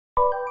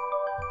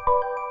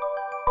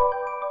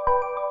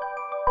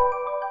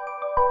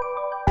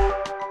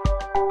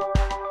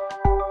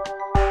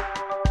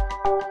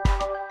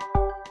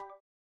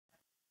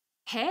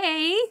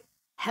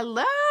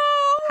Hello.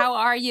 How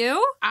are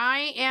you?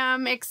 I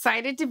am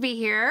excited to be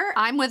here.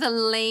 I'm with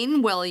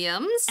Elaine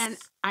Williams. And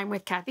I'm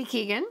with Kathy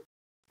Keegan.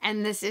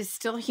 And this is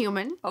Still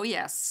Human. Oh,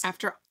 yes.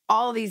 After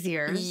all these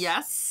years.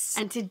 Yes.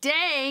 And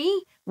today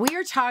we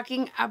are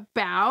talking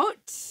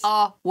about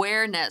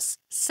awareness,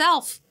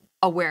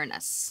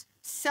 self-awareness.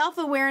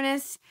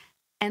 Self-awareness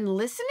and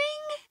listening?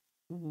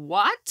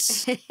 What?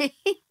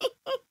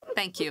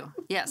 Thank you.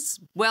 Yes.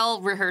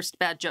 Well-rehearsed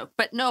bad joke.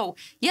 But no,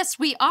 yes,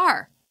 we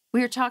are.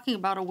 We are talking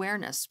about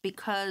awareness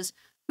because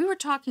we were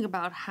talking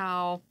about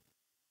how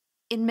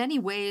in many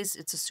ways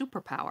it's a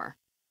superpower.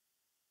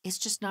 It's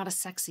just not a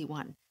sexy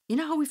one. You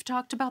know how we've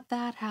talked about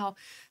that? How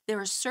there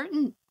are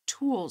certain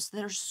tools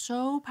that are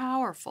so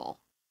powerful,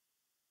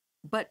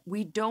 but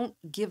we don't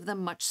give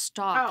them much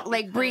stock. Oh,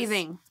 like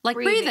breathing. Like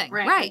breathing,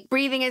 right. Like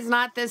breathing is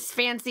not this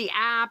fancy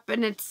app,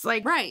 and it's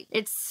like, right.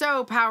 It's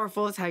so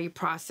powerful. It's how you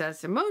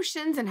process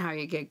emotions and how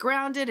you get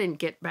grounded and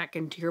get back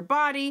into your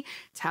body.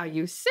 It's how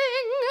you sing.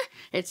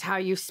 It's how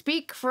you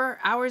speak for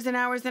hours and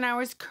hours and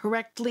hours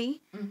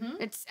correctly. Mm-hmm.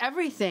 It's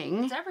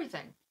everything. It's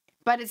everything.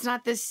 But it's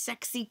not this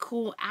sexy,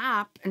 cool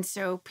app, and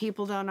so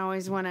people don't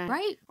always want to...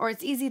 Right. Or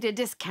it's easy to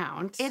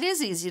discount. It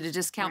is easy to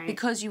discount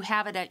because you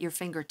have it at your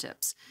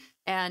fingertips.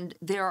 And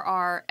there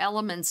are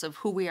elements of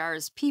who we are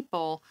as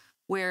people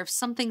where if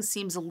something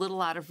seems a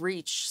little out of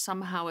reach,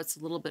 somehow it's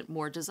a little bit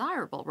more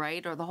desirable,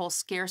 right? Or the whole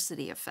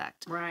scarcity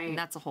effect. Right. And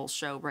that's a whole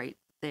show right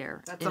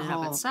there That's in and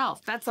of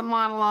itself. That's a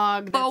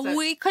monologue. But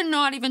we could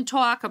not even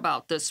talk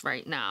about this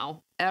right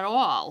now at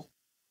all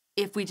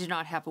if we did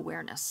not have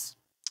awareness.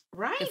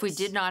 Right. If we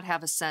did not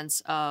have a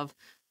sense of,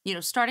 you know,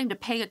 starting to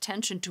pay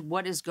attention to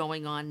what is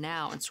going on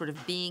now and sort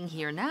of being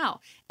here now.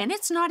 And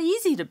it's not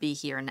easy to be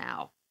here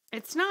now.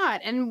 It's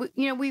not. And,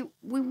 you know, we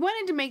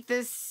wanted to make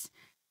this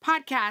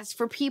podcast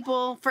for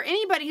people, for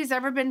anybody who's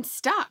ever been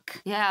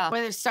stuck. Yeah.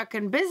 Whether stuck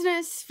in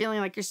business,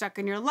 feeling like you're stuck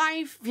in your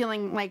life,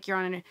 feeling like you're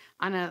on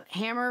a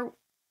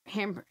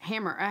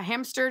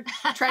hamster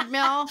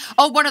treadmill.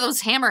 Oh, one of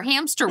those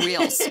hamster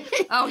wheels.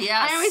 Oh,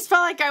 yes. I always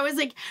felt like I was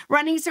like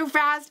running so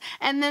fast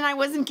and then I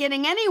wasn't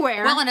getting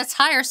anywhere. Well, and it's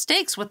higher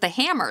stakes with the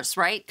hammers,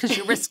 right? Because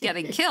you risk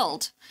getting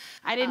killed.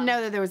 I didn't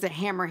know that there was a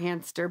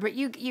hamster, but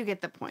you get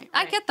the point.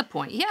 Right? I get the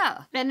point,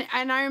 yeah. And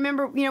I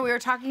remember, you know, we were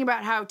talking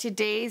about how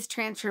today's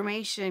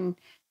transformation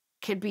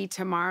could be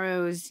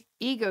tomorrow's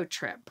ego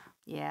trip.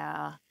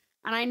 Yeah.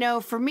 And I know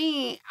for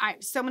me,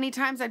 so many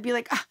times I'd be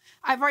like, oh,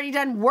 I've already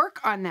done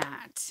work on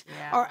that.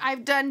 Yeah. Or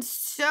I've done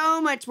so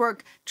much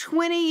work,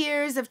 20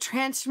 years of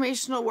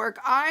transformational work.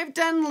 I've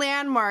done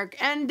Landmark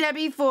and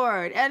Debbie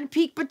Ford and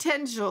Peak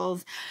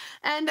Potentials.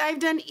 And I've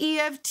done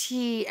EFT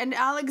and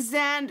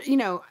Alexander. You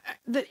know,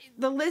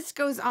 the list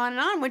goes on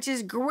and on, which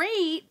is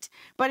great.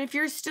 But if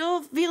you're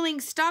still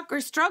feeling stuck or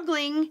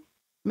struggling,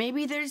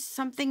 maybe there's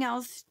something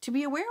else to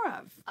be aware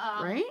of,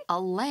 right?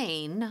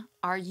 Elaine,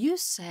 are you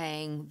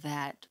saying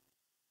that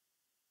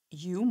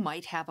you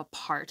might have a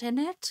part in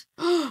it?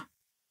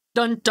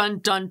 Dun, dun,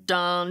 dun,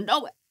 dun.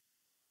 Oh,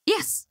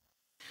 yes.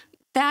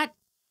 That,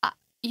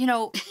 you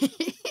know.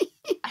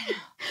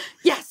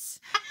 Yes.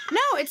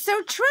 No, it's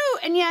so true.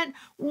 And yet,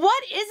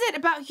 what is it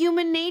about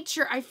human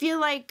nature? I feel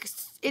like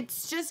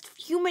it's just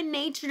human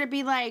nature to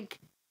be like,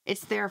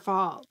 it's their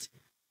fault.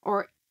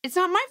 Or, it's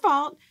not my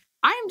fault.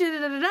 I'm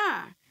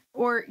da-da-da-da-da.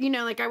 Or, you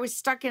know, like I was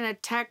stuck in a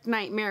tech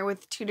nightmare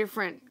with 2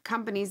 different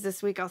companies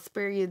this week. I'll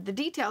spare you the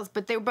details,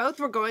 but they both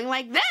were going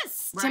like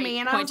this to me.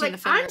 And I was like,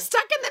 I'm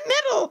stuck in the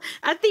middle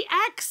at the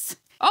X.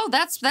 Oh,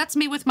 that's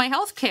me with my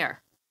health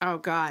care. Oh,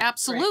 God.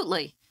 Absolutely.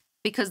 Right.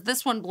 Because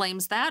this one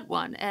blames that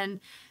one.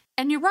 And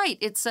you're right.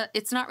 It's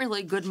not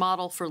really a good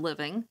model for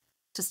living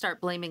to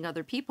start blaming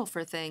other people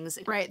for things.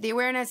 Right. The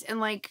awareness.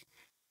 And like,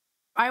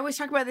 I always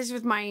talk about this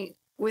with my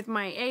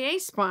AA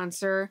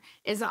sponsor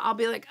is I'll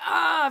be like,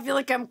 I feel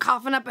like I'm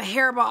coughing up a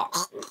hairball.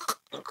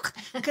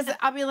 Because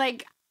I'll be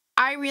like,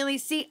 I really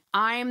see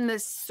I'm the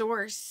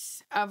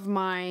source of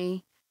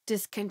my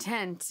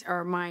discontent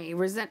or my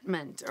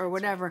resentment or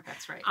whatever.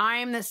 That's right.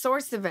 I'm the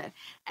source of it.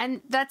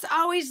 And that's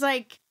always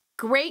like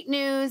great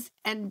news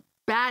and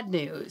bad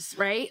news,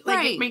 right?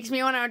 Like it makes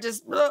me want to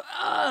just,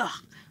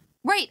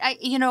 Right.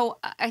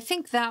 I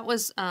think that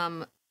was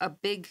a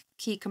big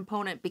key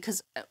component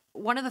because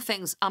one of the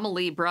things, I'm a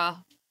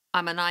Libra,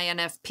 I'm an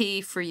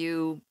INFP for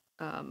you,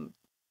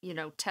 you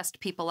know, test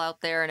people out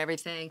there and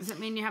everything. Does it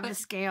mean you have the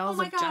scales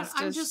of justice?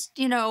 I'm just,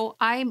 you know,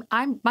 I'm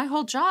my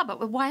whole job.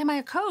 Why am I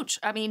a coach?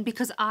 I mean,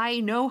 because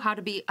I know how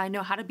to be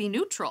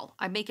neutral.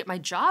 I make it my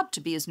job to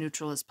be as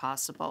neutral as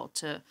possible,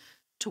 to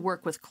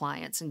work with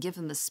clients and give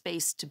them the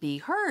space to be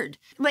heard.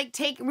 Like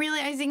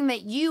realizing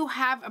that you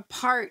have a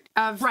part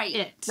of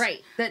it.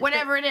 Right.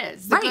 Whatever it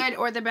is, the good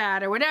or the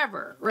bad or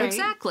whatever, right?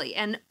 Exactly.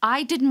 And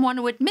I didn't want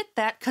to admit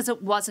that because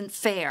it wasn't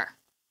fair.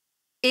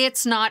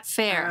 It's not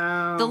fair.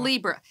 Oh. The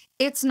Libra,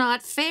 it's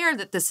not fair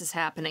that this is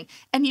happening.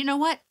 And you know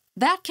what?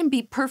 That can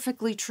be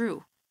perfectly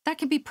true. That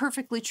can be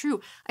perfectly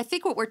true. I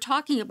think what we're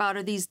talking about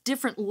are these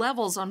different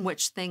levels on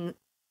which things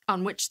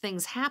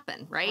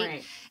happen,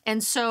 right?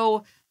 And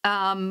so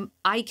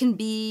I can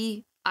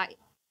be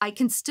I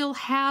can still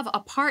have a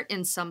part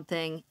in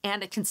something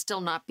and it can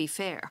still not be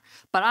fair.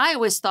 But I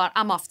always thought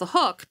I'm off the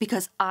hook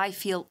because I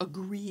feel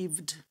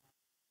aggrieved.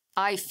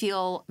 I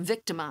feel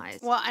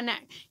victimized. Well, and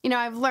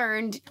I've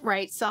learned,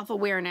 right,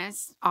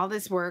 self-awareness, all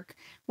this work.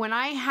 When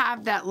I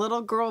have that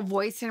little girl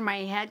voice in my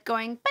head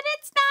going, but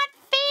it's not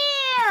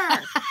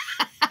fair.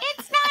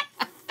 It's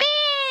not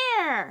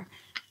fair.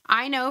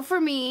 I know for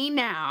me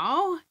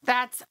now,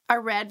 that's a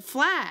red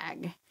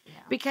flag. Yeah.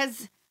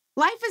 Because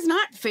life is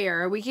not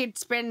fair. We could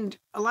spend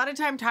a lot of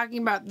time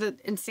talking about the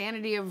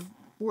insanity of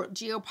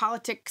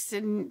geopolitics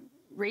and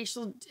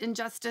racial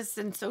injustice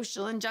and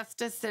social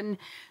injustice and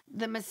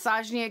the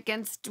misogyny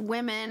against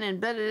women and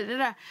blah, blah, blah,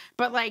 blah.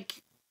 But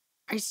like,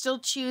 I still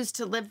choose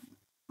to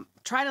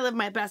try to live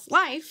my best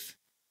life.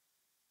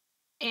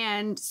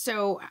 And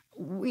so,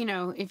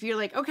 if you're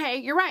like, okay,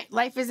 you're right,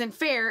 life isn't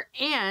fair,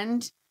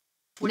 and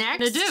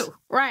next, to do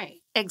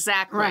right,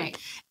 exactly, right,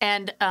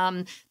 and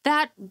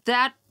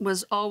that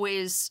was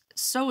always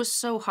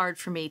so hard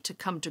for me to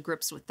come to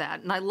grips with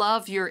that. And I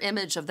love your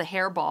image of the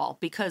hairball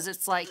because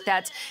it's like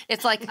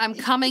I'm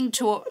coming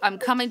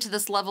to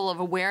this level of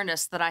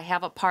awareness that I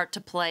have a part to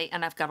play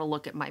and I've got to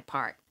look at my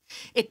part.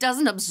 It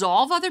doesn't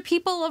absolve other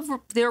people of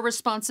their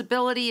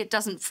responsibility. It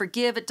doesn't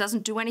forgive. It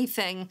doesn't do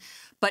anything.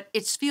 But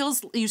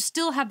you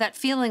still have that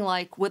feeling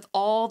like with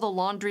all the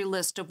laundry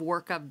list of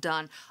work I've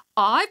done,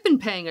 I've been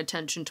paying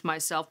attention to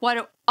myself. Why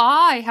do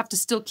I have to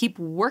still keep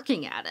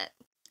working at it?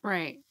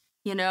 Right.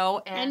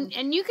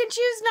 And you can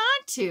choose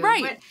not to.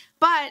 Right.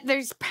 But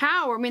there's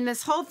power. I mean,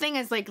 this whole thing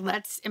is like,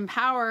 let's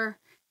empower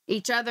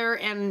each other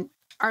and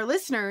our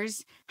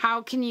listeners.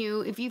 How can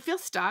you, if you feel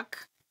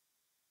stuck,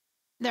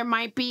 there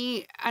might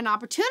be an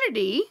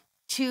opportunity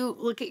to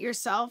look at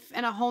yourself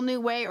in a whole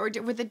new way or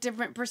with a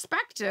different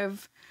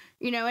perspective,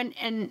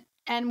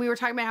 and we were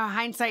talking about how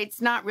hindsight's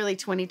not really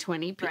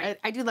 2020. Right.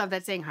 I do love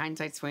that saying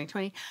hindsight's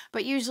 2020,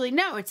 but usually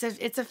no, it's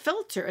a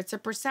filter, it's a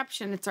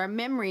perception, it's our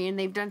memory, and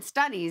they've done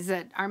studies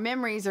that our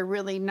memories are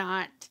really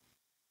not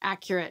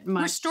accurate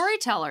much. We're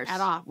storytellers at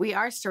all. We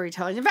are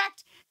storytellers. In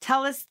fact,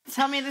 tell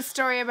me the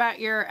story about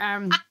your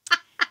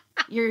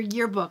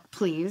yearbook,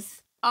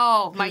 please.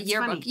 Oh, my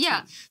yearbook.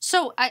 Yeah.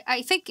 So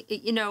I think,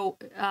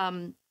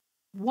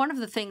 one of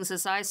the things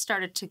is I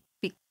started to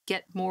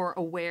get more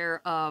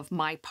aware of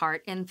my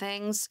part in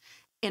things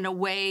in a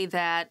way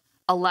that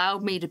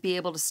allowed me to be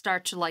able to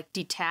start to like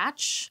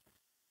detach,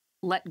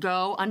 let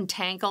go,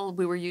 untangle.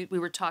 We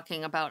were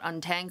talking about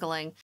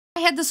untangling. I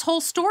had this whole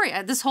story, I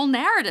had this whole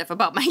narrative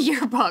about my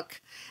yearbook.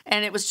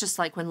 And it was just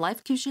like, when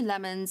life gives you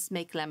lemons,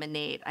 make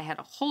lemonade. I had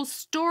a whole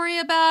story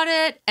about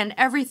it and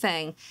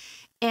everything.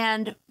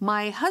 And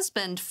my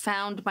husband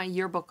found my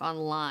yearbook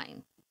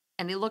online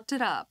and he looked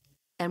it up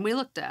and we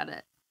looked at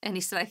it and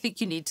he said, I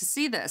think you need to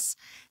see this.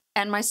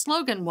 And my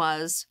slogan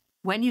was,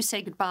 when you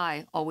say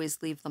goodbye,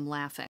 always leave them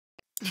laughing.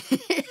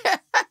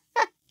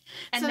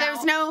 And so there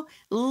was no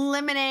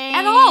lemonade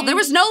at all. There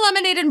was no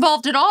lemonade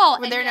involved at all.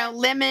 Were there no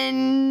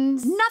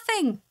lemons?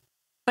 Nothing.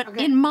 But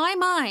in my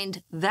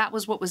mind, that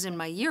was what was in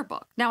my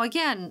yearbook. Now,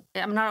 again,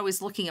 I'm not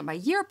always looking at my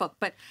yearbook,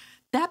 but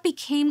that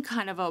became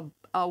kind of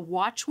a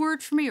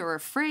watchword for me, or a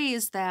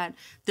phrase that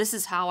this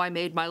is how I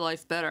made my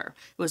life better.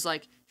 It was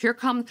like,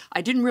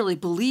 I didn't really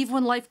believe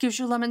when life gives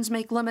you lemons,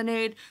 make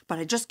lemonade, but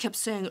I just kept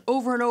saying it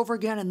over and over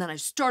again, and then I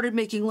started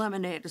making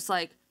lemonade. It's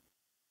like,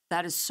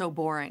 that is so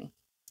boring.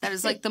 That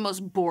is like the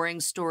most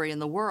boring story in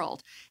the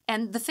world.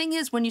 And the thing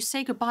is, when you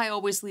say goodbye,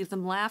 always leave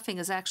them laughing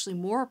is actually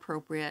more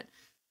appropriate,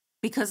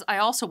 because I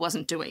also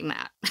wasn't doing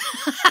that.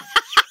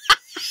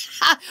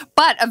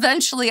 But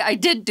eventually I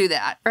did do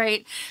that,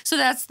 right? So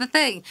that's the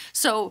thing.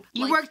 So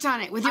you worked on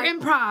it with your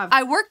improv.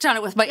 I worked on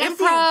it with my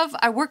improv.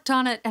 I worked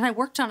on it, and I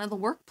worked on it in the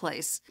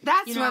workplace.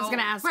 That's what I was going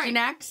to ask you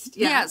next.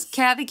 Yes.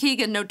 Kathy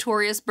Keegan,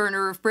 notorious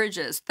burner of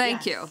bridges.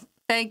 Thank you.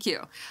 Thank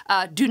you.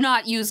 Do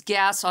not use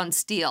gas on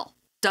steel.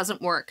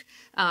 Doesn't work.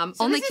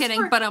 Only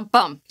kidding, but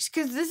bum.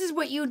 Because this is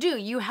what you do.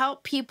 You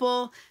help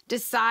people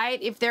decide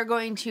if they're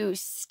going to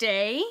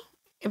stay,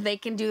 if they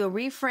can do a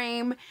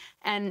reframe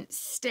and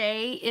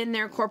stay in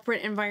their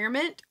corporate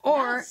environment,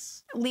 or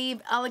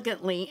leave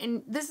elegantly.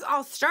 And this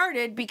all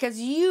started because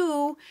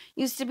you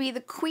used to be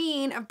the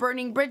queen of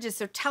burning bridges.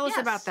 So tell us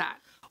about that.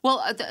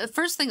 Well, the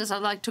first thing is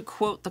I'd like to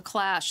quote The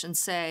Clash and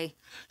say,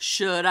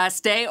 should I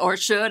stay or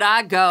should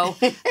I go?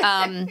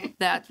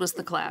 That was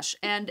The Clash.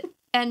 And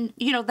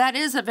that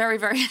is a very,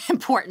 very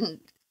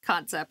important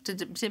concept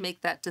to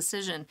make that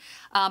decision.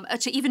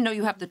 To even know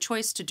you have the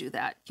choice to do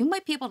that. You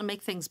might be able to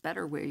make things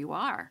better where you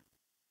are,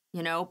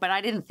 but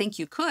I didn't think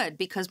you could,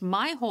 because the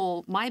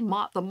model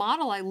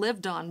I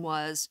lived on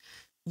was,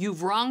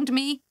 you've wronged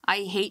me, I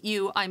hate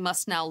you, I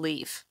must now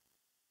leave.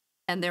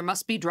 And there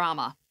must be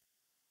drama.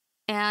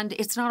 And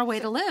it's not a way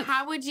to live.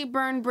 How would you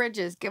burn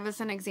bridges? Give us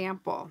an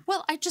example.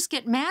 Well, I'd just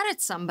get mad at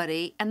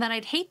somebody, and then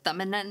I'd hate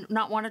them and then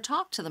not want to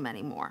talk to them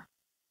anymore.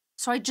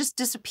 So I just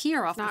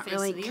disappear off the face of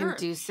the earth. Not really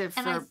conducive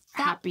for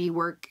happy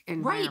work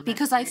environment. Right,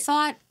 because I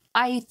thought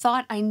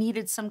I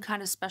needed some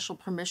kind of special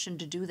permission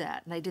to do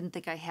that, and I didn't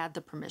think I had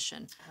the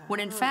permission. When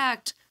in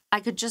fact, I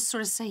could just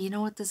sort of say, you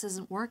know what, this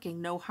isn't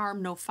working. No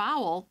harm, no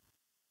foul.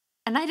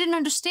 And I didn't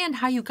understand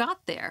how you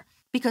got there.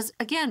 Because,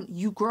 again,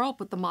 you grow up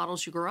with the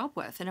models you grow up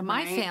with. And in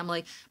my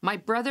family, my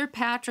brother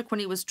Patrick, when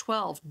he was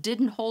 12,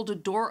 didn't hold a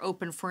door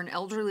open for an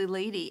elderly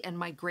lady. And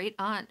my great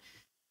aunt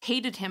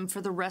hated him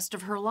for the rest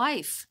of her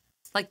life.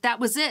 Like, that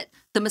was it.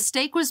 The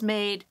mistake was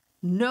made.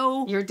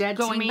 No, you're dead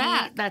going to me.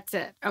 back. That's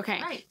it.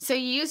 Okay. Right. So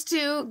you used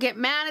to get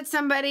mad at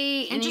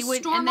somebody and you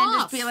would, storm and then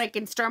off. just be like,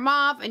 and storm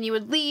off, and you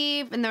would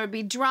leave, and there would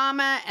be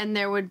drama, and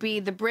there would be,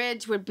 the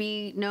bridge would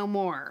be no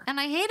more. And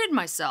I hated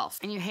myself.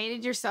 And you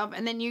hated yourself,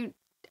 and then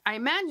I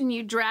imagine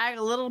you drag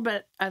a little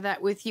bit of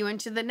that with you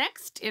into the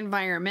next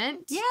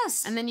environment.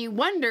 Yes. And then you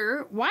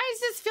wonder, why does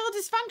this feel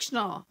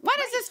dysfunctional? Why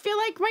does this feel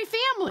like my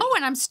family? Oh,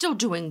 and I'm still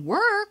doing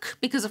work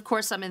because, of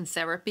course, I'm in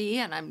therapy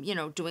and I'm,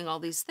 doing all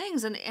these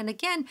things. And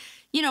again,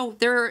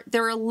 there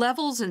are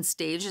levels and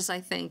stages,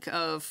 I think,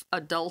 of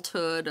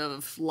adulthood,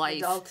 of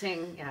life.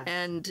 Adulting, yeah.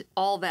 And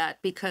all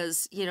that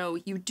because,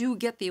 you do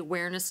get the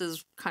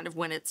awarenesses kind of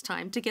when it's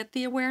time to get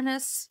the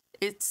awareness.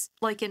 It's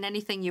like in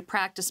anything you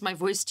practice. My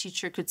voice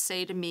teacher could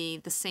say to me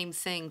the same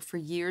thing for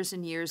years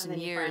and years and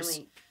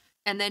years.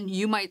 And then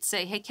you might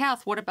say, hey,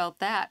 Kath, what about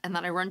that? And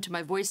then I run to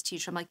my voice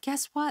teacher. I'm like,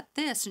 guess what?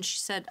 This. And she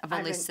said, I've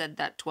only said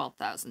that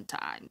 12,000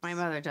 times. My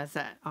mother does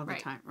that all the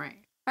time.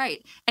 Right.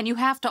 Right. And you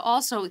have to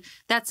also,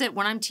 that's it.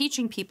 When I'm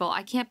teaching people,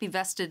 I can't be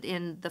vested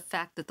in the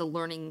fact that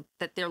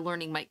their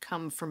learning might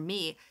come from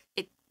me.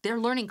 Their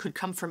learning could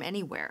come from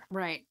anywhere.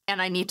 Right.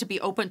 And I need to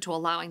be open to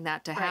allowing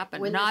that to happen.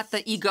 Not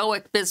the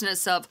egoic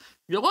business of,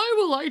 why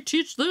will I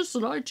teach this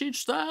and I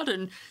teach that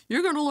and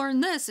you're going to learn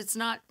this. It's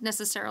not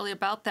necessarily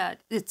about that.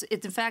 It's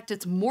in fact,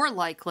 it's more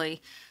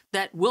likely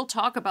that we'll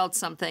talk about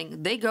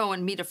something. They go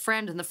and meet a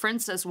friend and the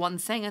friend says one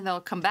thing and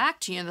they'll come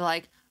back to you and they're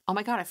like, oh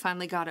my God, I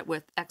finally got it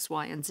with X,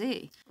 Y, and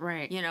Z.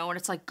 Right. And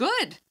it's like,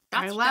 good.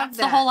 That's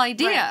the whole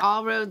idea. Right.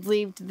 All roads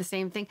lead to the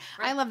same thing.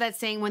 Right. I love that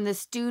saying, when the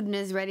student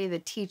is ready, the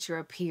teacher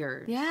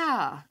appears.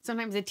 Yeah.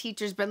 Sometimes the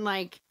teacher's been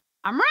like,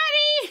 I'm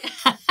ready.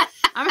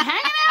 I'm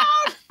hanging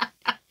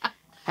out.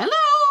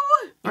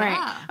 Hello. Yeah.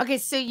 Right. Okay,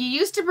 so you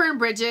used to burn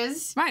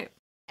bridges. Right.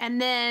 And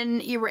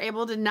then you were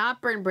able to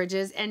not burn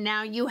bridges. And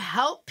now you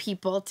help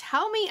people.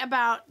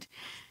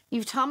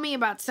 You've told me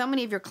about so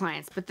many of your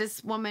clients, but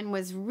this woman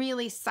was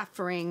really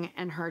suffering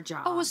in her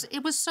job. Oh,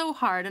 it was so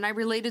hard, and I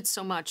related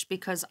so much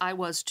because I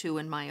was too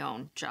in my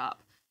own job.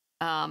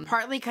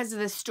 Partly because of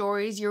the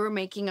stories you were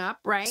making up,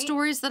 right?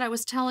 Stories that I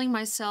was telling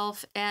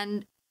myself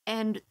and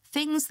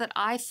things that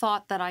I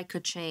thought that I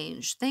could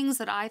change, things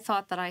that I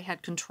thought that I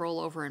had control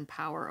over and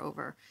power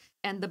over.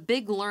 And the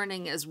big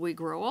learning as we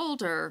grow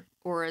older,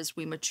 or as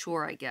we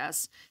mature, I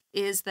guess,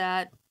 is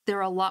that there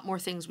are a lot more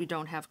things we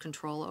don't have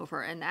control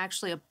over. And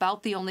actually,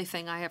 about the only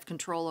thing I have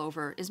control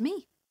over is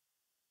me.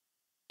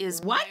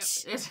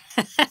 What?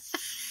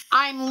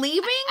 I'm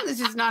leaving? This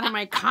is not in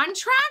my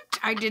contract?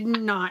 I did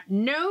not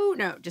know.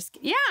 No, just,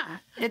 yeah.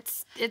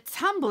 It's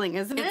humbling,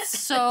 isn't it? It's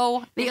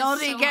so The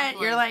older you get,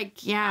 humbling. You're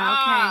like,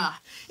 yeah,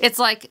 okay. It's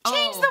like,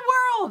 change the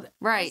world.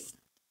 Right.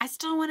 I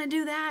still want to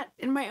do that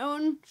in my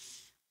own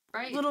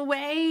little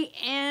way,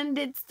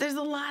 and there's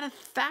a lot of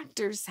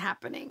factors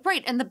happening.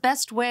 Right, and the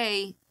best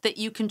way that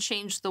you can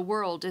change the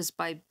world is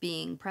by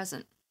being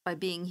present, by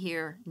being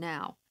here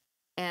now,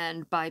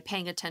 and by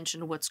paying attention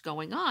to what's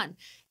going on.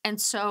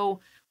 And so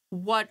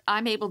what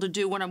I'm able to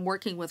do when I'm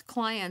working with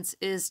clients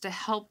is to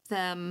help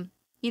them,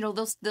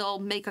 they'll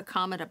make a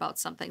comment about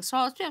something. So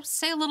I'll just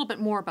say a little bit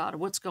more about it,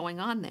 what's going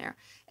on there.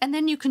 And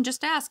then you can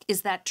just ask,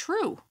 is that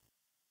true?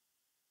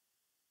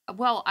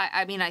 Well,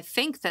 I mean, I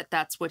think that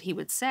that's what he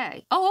would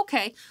say. Oh,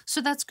 okay.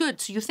 So that's good.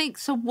 So you think,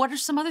 so what are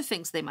some other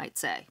things they might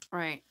say?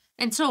 Right.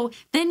 And so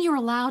then you're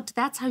allowed to,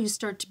 that's how you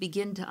start to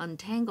begin to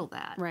untangle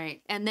that.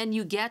 Right. And then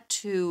you get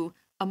to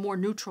a more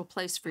neutral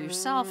place for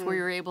yourself where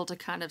you're able to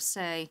kind of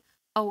say,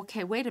 oh,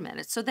 okay, wait a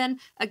minute. So then,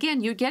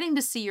 again, you're getting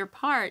to see your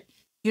part.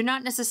 You're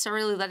not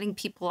necessarily letting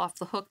people off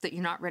the hook that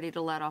you're not ready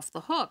to let off the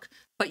hook,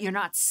 but you're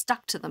not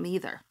stuck to them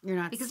either. You're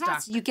not because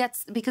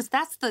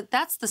stuck.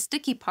 That's the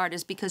sticky part,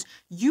 is because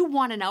you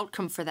want an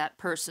outcome for that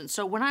person.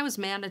 So when I was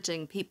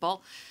managing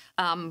people,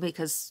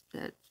 because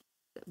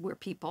we're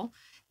people,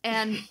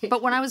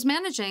 but when I was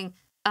managing,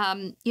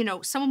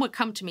 someone would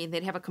come to me and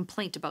they'd have a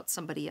complaint about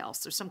somebody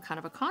else or some kind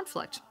of a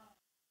conflict.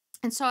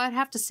 And so I'd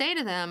have to say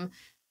to them,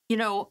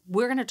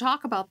 we're going to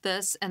talk about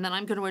this, and then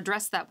I'm going to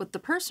address that with the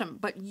person.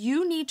 But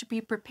you need to be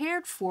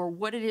prepared for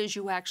what it is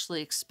you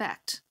actually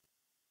expect.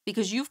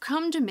 Because you've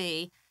come to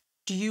me,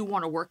 do you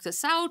want to work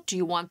this out? Do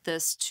you want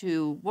this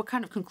to, what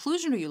kind of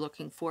conclusion are you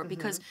looking for?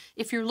 Because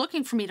if you're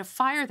looking for me to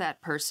fire that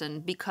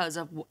person because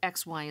of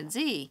X, Y, and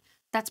Z,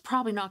 that's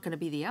probably not going to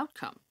be the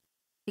outcome.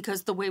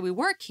 Because the way we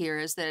work here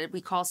is that if we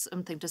call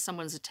something to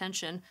someone's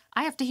attention,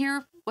 I have to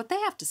hear what they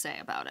have to say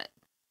about it.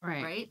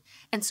 Right.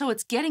 And so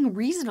it's getting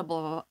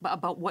reasonable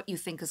about what you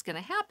think is going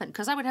to happen.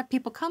 Because I would have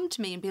people come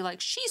to me and be like,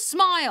 she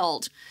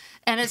smiled.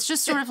 And it's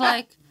just sort of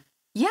like,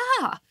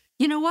 yeah,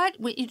 you know what?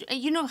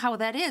 You know how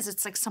that is.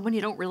 It's like someone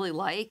you don't really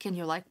like. And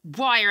you're like,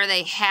 why are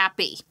they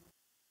happy?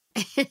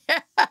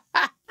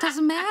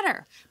 Doesn't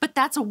matter. But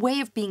that's a way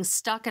of being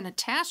stuck and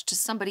attached to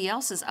somebody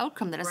else's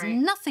outcome that has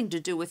nothing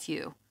to do with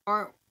you.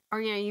 Or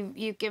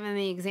you've given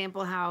the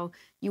example how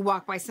you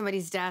walk by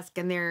somebody's desk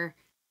and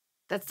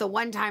that's the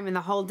one time in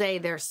the whole day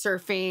they're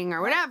surfing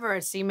or whatever.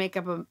 So you make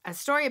up a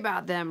story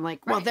about them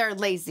like, well, they're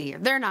lazy. Or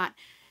they're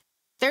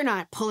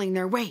not pulling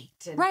their weight.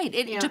 And,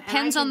 it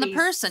depends on the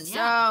person.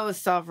 So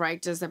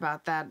self-righteous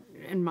about that.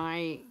 In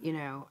my,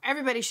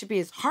 everybody should be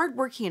as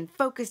hardworking and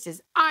focused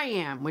as I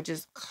am, which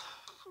is...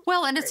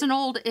 Well, and it's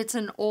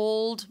an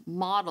old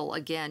model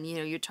again.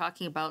 You're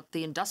talking about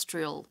the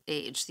industrial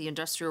age, the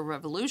industrial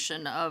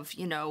revolution of,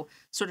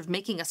 sort of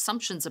making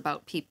assumptions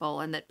about people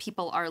and that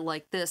people are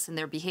like this and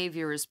their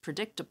behavior is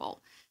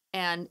predictable.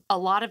 And a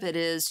lot of it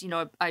is,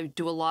 I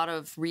do a lot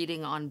of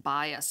reading on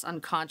bias,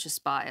 unconscious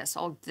bias.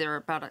 There are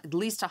about at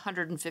least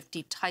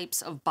 150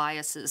 types of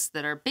biases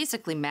that are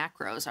basically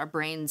macros. Our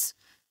brains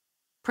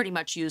pretty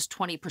much use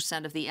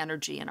 20% of the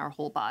energy in our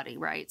whole body,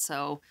 right?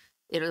 So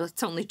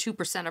it's only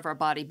 2% of our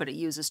body, but it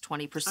uses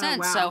 20%. Oh,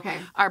 wow, so okay.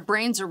 Our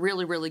brains are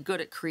really, really good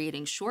at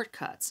creating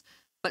shortcuts.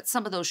 But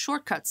some of those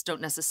shortcuts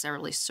don't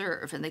necessarily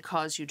serve, and they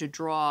cause you to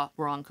draw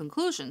wrong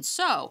conclusions.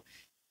 So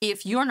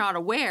if you're not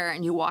aware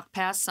and you walk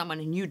past someone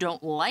and you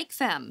don't like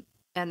them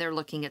and they're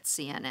looking at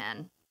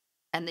CNN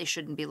and they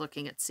shouldn't be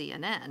looking at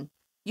CNN,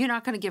 you're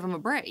not going to give them a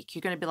break.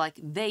 You're going to be like,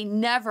 they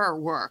never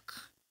work.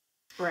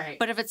 Right.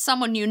 But if it's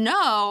someone you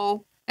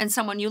know and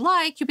someone you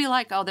like, you'll be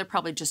like, oh, they're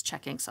probably just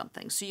checking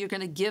something. So you're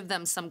going to give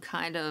them some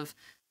kind of,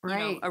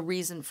 a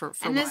reason for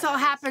and this all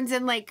happens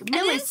in like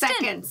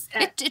milliseconds.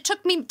 It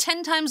took me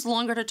 10 times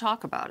longer to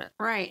talk about it.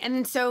 Right. And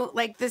then so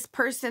like this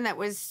person that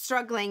was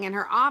struggling in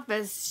her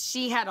office,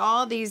 she had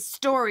all these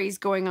stories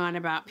going on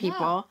about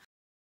people. Yeah.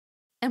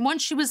 And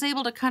once she was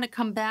able to kind of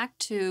come back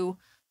to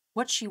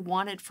what she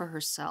wanted for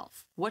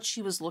herself, what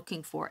she was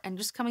looking for, and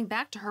just coming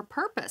back to her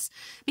purpose.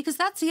 Because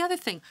that's the other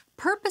thing.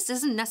 Purpose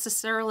isn't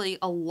necessarily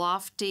a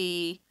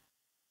lofty,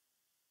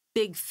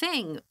 big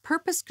thing.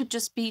 Purpose could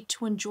just be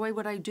to enjoy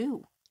what I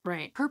do.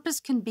 Right.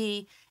 Purpose can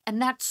be,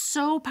 and that's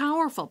so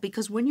powerful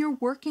because when you're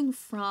working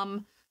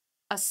from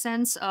a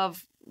sense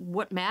of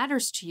what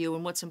matters to you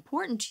and what's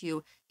important to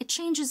you, it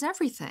changes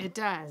everything. It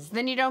does.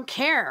 Then you don't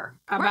care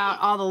about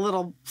all the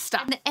little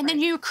stuff. And then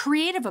you're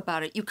creative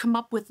about it. You come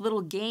up with little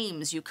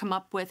games. You come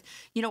up with,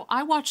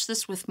 I watched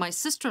this with my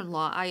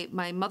sister-in-law.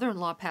 My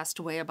mother-in-law passed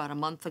away about a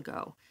month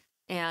ago,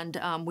 and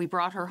we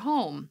brought her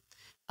home.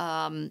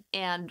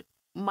 And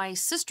my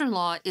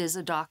sister-in-law is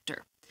a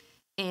doctor,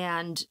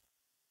 and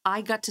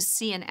I got to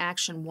see in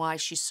action why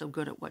she's so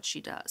good at what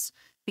she does.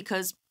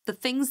 Because the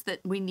things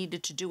that we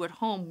needed to do at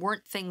home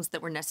weren't things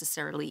that were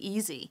necessarily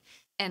easy.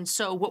 And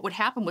so what would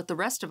happen with the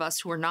rest of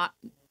us who are not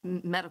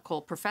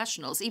medical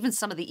professionals, even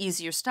some of the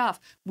easier stuff,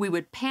 we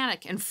would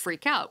panic and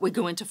freak out. We'd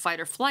go into fight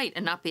or flight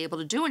and not be able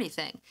to do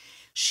anything.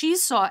 She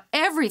saw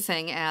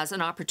everything as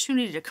an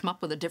opportunity to come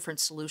up with a different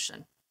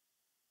solution.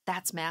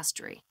 That's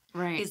mastery.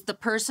 Right. Is the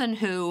person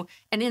who,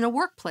 and in a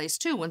workplace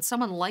too, when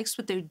someone likes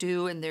what they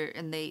do and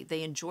they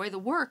enjoy the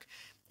work,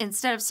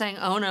 instead of saying,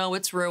 oh no,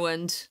 it's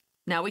ruined,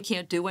 now we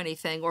can't do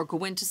anything, or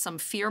go into some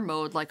fear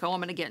mode like, oh, I'm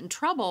going to get in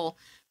trouble,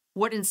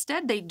 what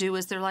instead they do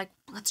is they're like,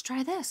 let's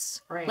try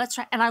this. Right. Let's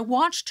try. And I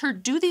watched her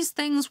do these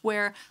things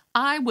where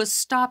I was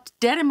stopped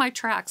dead in my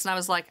tracks and I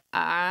was like,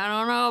 I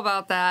don't know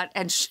about that.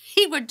 And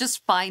she would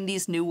just find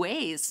these new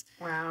ways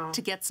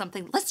to get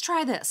something. Let's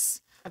try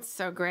this. That's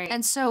so great.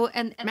 And so,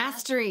 and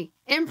mastery,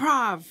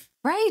 improv.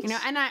 Right.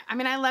 And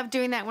I love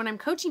doing that when I'm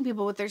coaching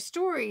people with their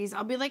stories.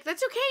 I'll be like,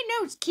 that's okay.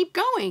 No, just keep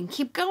going.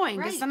 Keep going.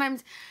 Because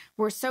sometimes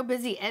we're so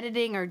busy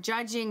editing or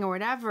judging or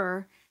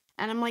whatever.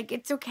 And I'm like,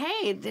 it's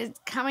okay. It's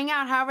coming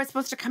out however it's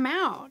supposed to come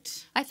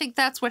out. I think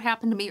that's what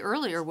happened to me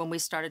earlier when we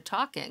started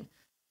talking.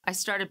 I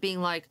started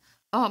being like,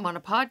 oh, I'm on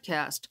a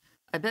podcast.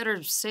 I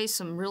better say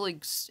some really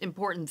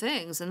important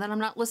things. And then I'm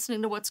not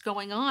listening to what's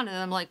going on. And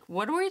I'm like,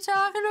 what are we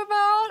talking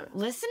about?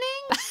 Listening?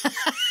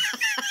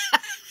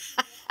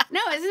 No,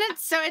 isn't it?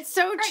 So it's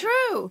so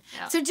true.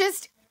 Yeah. So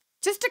just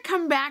to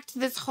come back to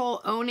this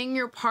whole owning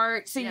your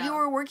part. So you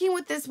were working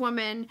with this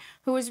woman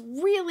who was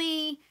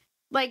really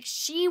like,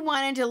 she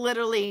wanted to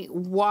literally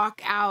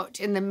walk out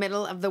in the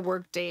middle of the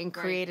workday and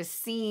create a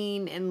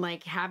scene and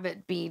like have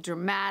it be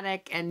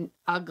dramatic and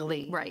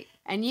ugly. Right.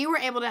 And you were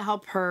able to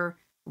help her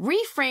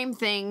reframe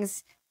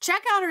things,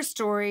 check out her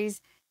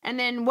stories, and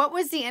then what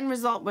was the end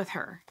result with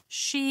her?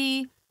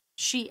 She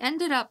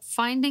ended up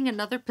finding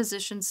another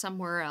position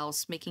somewhere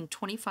else, making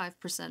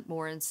 25%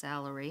 more in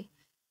salary.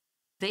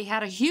 They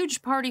had a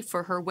huge party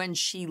for her when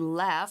she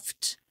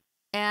left,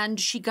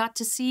 and she got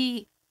to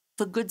see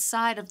the good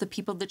side of the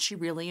people that she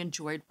really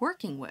enjoyed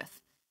working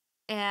with.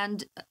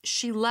 And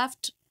she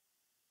left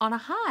on a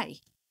high.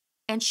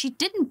 And she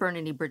didn't burn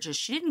any bridges.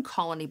 She didn't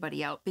call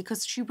anybody out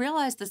because she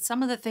realized that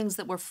some of the things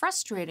that were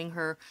frustrating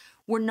her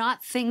were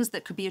not things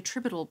that could be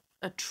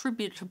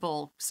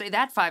attributable, say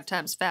that 5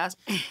 times fast.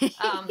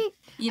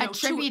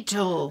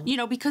 Attributable.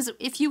 Because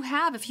if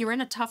you're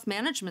in a tough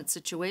management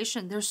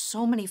situation, there's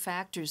so many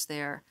factors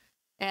there.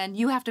 And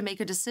you have to make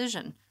a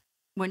decision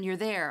when you're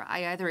there.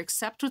 I either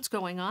accept what's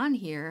going on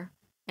here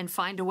and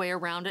find a way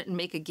around it and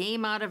make a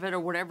game out of it or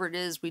whatever it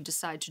is we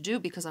decide to do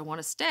because I want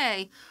to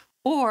stay,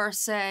 or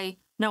say,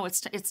 no,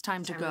 it's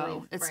time to go.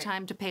 leave. It's Right.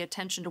 time to pay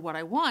attention to what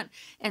I want.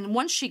 And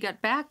once she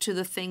got back to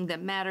the thing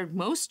that mattered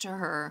most to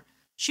her,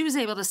 she was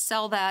able to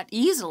sell that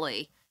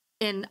easily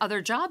in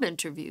other job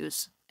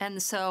interviews.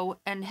 And so,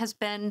 and has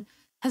been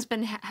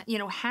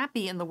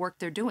happy in the work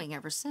they're doing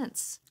ever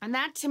since. And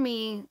that, to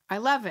me, I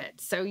love it.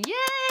 So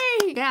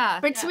yay! Yeah.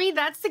 But to me,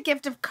 that's the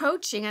gift of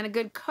coaching. And a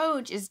good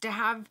coach is to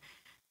have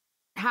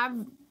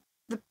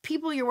the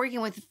people you're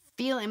working with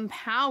feel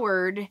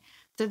empowered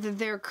so that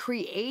they're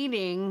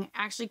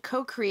actually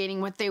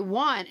co-creating what they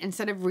want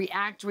instead of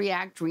react.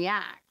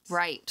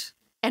 Right.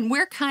 And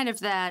we're kind of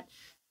that,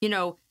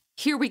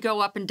 here we go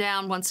up and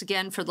down. Once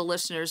again, for the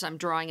listeners, I'm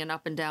drawing an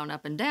up and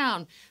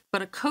down.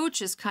 But a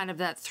coach is kind of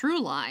that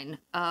through line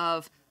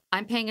of,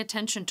 I'm paying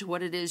attention to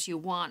what it is you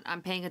want.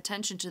 I'm paying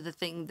attention to the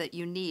thing that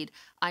you need.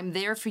 I'm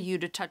there for you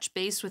to touch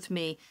base with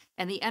me.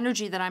 And the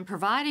energy that I'm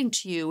providing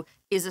to you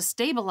is a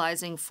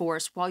stabilizing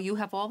force while you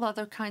have all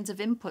other kinds of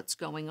inputs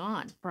going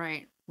on.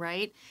 Right.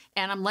 Right?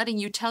 And I'm letting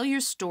you tell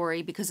your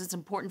story because it's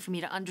important for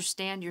me to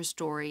understand your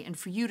story and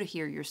for you to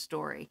hear your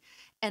story.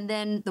 And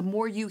then the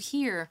more you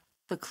hear,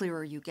 the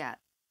clearer you get.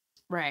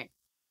 Right.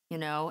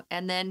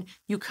 And then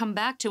you come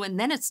back to, and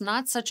then it's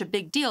not such a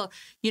big deal.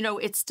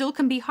 It still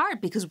can be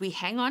hard because we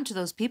hang on to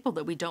those people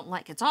that we don't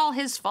like. It's all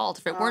his fault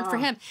if it weren't for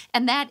him.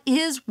 And that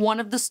is one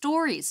of the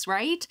stories,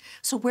 right?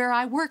 So where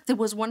I worked, there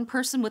was one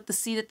person with the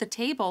seat at the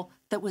table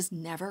that was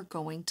never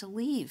going to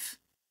leave.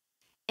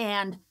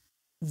 And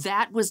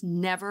that was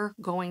never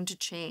going to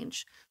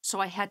change.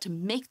 So I had to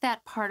make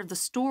that part of the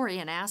story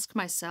and ask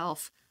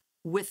myself,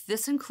 with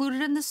this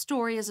included in the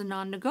story as a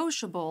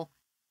non-negotiable,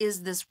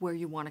 is this where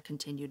you want to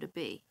continue to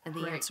be? And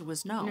the answer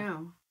was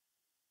no.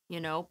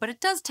 No. But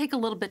it does take a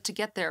little bit to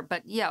get there.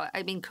 But yeah,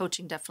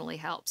 coaching definitely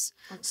helps.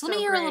 So let me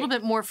so hear great. a little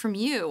bit more from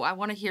you. I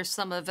want to hear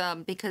some of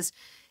because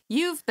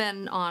you've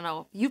been on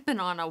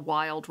a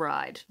wild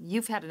ride.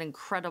 You've had an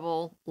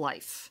incredible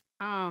life.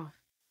 Oh,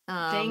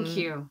 thank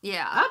you.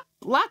 Yeah.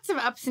 Lots of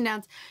ups and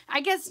downs.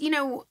 I guess,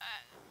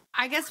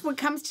 what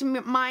comes to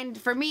mind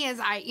for me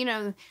is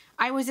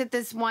I was at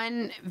this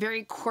one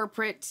very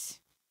corporate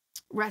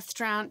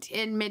restaurant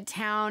in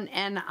Midtown,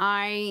 and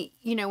I,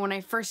 when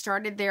I first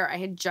started there, I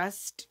had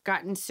just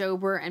gotten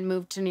sober and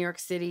moved to New York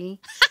City.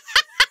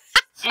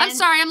 I'm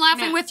sorry, I'm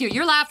laughing with you.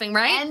 You're laughing,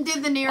 right? And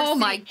did the New York City. Oh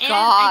my God. And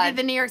I did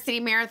the New York City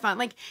Marathon.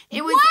 Like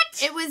it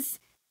was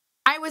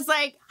I was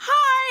like,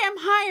 hi, I'm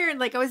hired.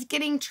 Like I was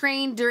getting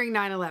trained during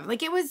 9/11.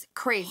 Like it was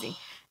crazy.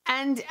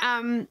 And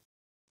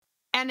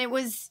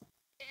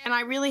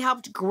I really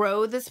helped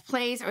grow this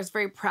place. I was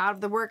very proud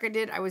of the work I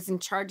did. I was in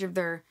charge of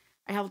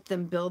I helped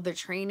them build their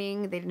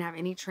training. They didn't have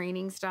any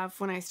training stuff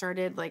when I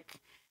started,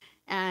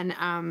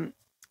 and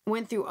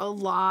went through a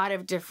lot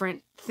of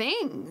different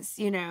things,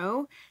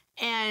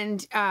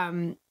 and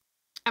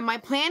my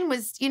plan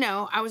was,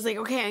 I was like,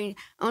 okay,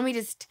 let me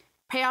just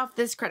pay off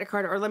this credit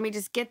card, or let me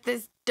just get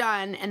this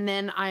done, and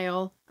then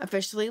I'll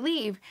officially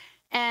leave.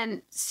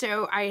 And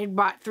so I had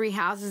bought 3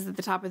 houses at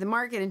the top of the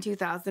market in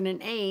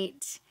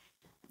 2008.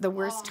 The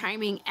worst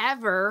timing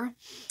ever.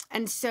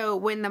 And so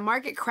when the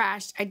market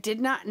crashed, I did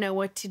not know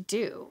what to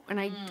do. And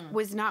I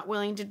was not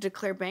willing to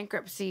declare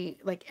bankruptcy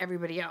like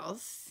everybody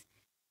else.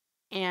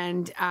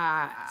 And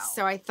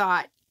so I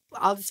thought,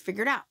 I'll just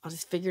figure it out.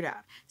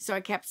 So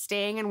I kept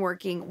staying and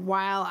working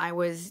while I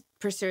was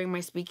pursuing my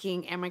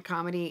speaking and my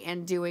comedy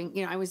and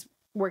doing, I was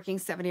working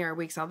 70-hour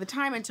weeks all the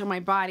time until my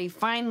body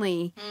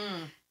finally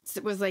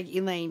was like,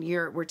 Elaine,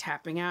 we're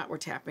tapping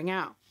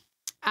out.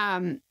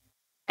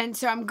 And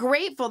so I'm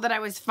grateful that I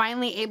was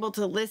finally able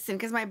to listen,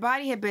 because my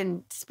body had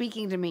been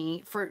speaking to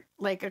me for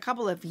like a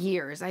couple of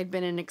years. I'd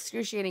been in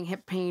excruciating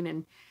hip pain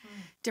and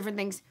different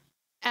things.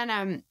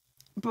 And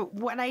but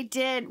what I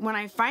did when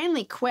I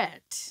finally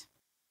quit,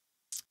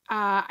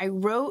 I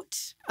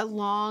wrote a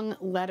long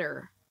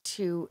letter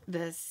to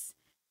this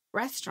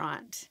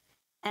restaurant,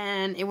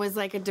 and it was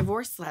like a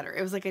divorce letter.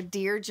 It was like a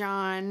Dear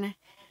John,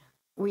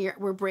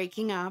 we're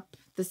breaking up.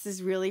 This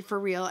is really for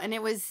real. And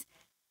it was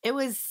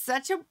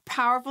such a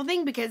powerful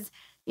thing because,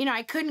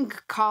 I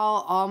couldn't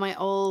call all my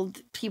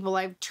old people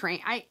I've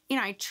trained.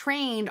 I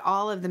trained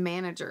all of the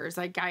managers.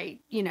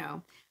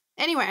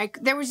 Anyway,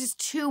 there was just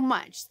too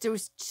much. There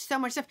was so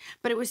much stuff,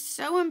 but it was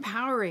so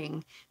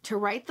empowering to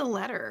write the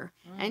letter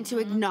and to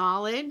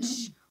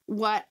acknowledge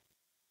what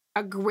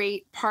a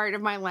great part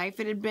of my life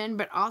it had been,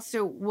 but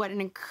also what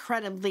an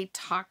incredibly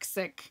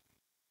toxic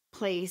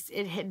place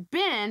it had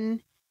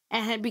been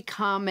and had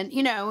become. And,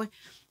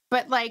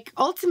 but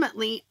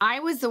ultimately I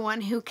was the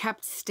one who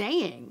kept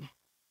staying,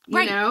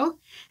 you know,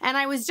 and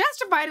I was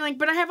justified in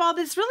but I have all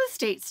this real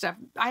estate stuff.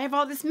 I have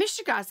all this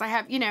Michigas. I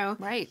have,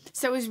 Right.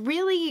 So it was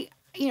really,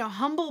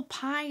 humble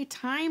pie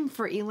time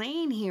for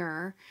Elaine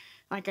here.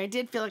 Like I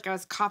did feel like I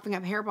was coughing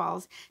up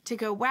hairballs to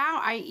go,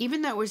 wow,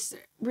 even though it was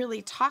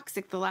really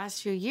toxic the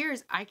last few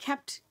years, I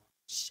kept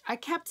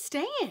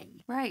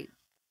staying. Right.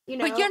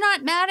 But you're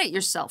not mad at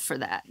yourself for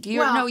that.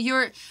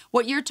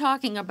 What you're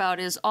talking about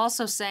is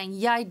also saying,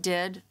 yeah, I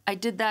did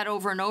that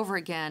over and over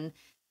again.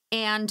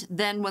 And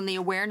then when the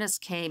awareness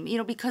came,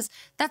 because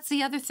that's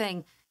the other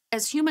thing.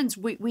 As humans,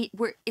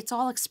 we're it's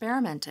all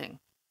experimenting.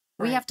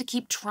 Right. We have to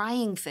keep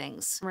trying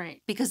things.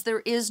 Right. Because there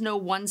is no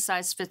one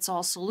size fits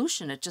all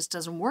solution. It just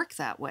doesn't work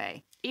that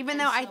way. Even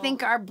though I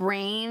think our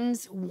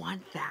brains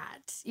want that.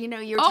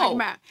 You're talking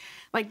about,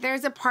 like,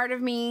 there's a part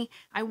of me,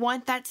 I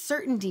want that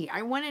certainty.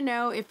 I want to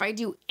know if I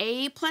do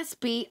A plus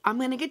B, I'm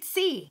going to get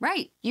C.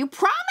 Right. You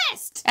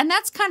promised. And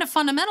that's kind of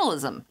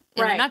fundamentalism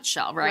in a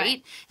nutshell,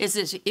 right? Is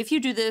this, if you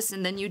do this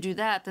and then you do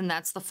that, then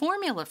that's the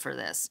formula for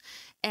this.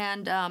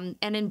 And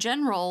in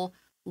general,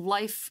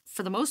 life,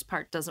 for the most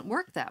part, doesn't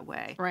work that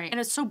way. Right. And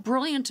it's so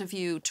brilliant of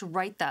you to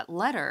write that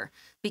letter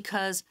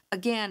because,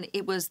 again,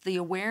 it was the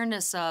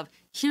awareness of,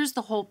 here's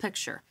the whole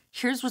picture.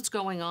 Here's what's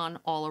going on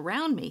all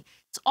around me.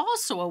 It's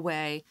also a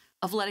way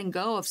of letting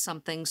go of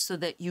something so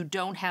that you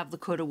don't have the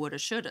coulda, woulda,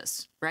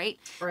 shouldas, right?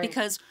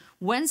 Because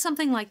when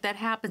something like that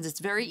happens, it's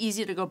very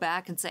easy to go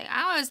back and say,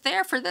 I was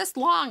there for this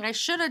long. I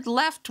should have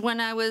left when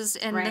I was,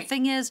 and the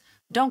thing is,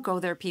 don't go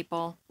there,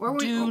 people.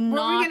 Do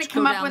not going to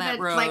come up with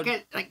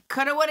like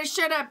coulda, woulda,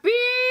 shoulda,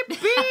 beep,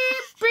 beep,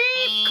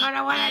 beep,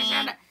 coulda, woulda,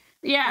 shoulda.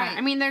 Yeah, right.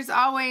 I mean, there's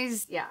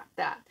always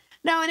that.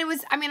 No, and it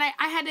was. I mean,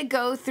 I had to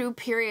go through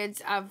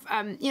periods of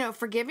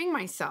forgiving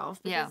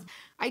myself because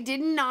I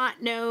did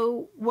not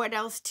know what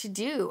else to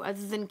do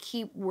other than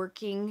keep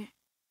working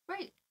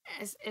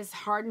as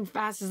hard and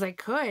fast as I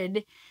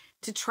could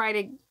to try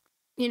to.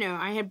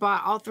 I had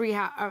bought all three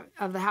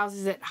of the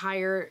houses at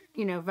higher,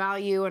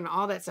 value and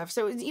all that stuff.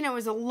 So, it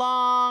was a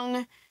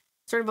long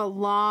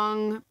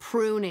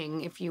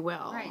pruning, if you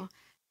will. Right.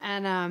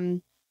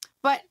 And,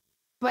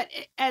 but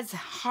as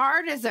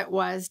hard as it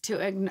was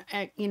to,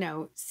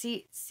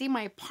 see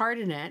my part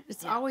in it,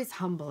 it's always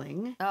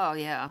humbling. Oh,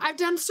 yeah. I've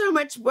done so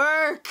much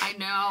work. I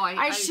know.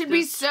 I should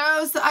be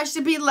I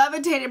should be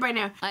levitated by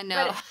now. I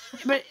know.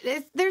 But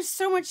there's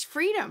so much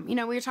freedom. We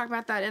were talking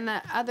about that in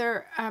the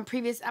other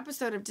previous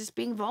episode of just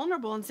being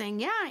vulnerable and saying,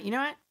 yeah, you know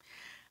what?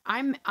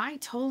 I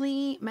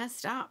totally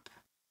messed up.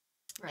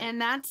 Right. And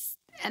that's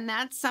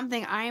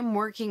something I'm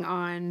working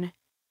on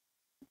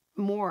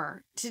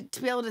more to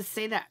be able to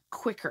say that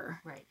quicker.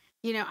 Right.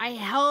 I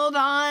held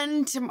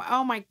on to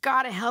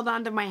I held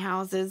on to my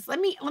houses. Let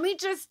me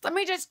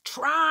just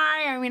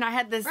try. I mean, I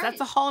had this, that's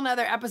a whole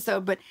nother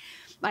episode, but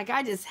like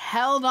I just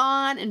held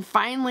on, and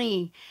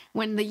finally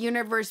when the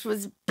universe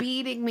was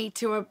beating me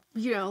to a,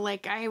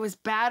 like I was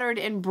battered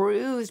and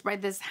bruised by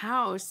this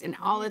house and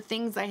all the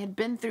things I had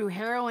been through,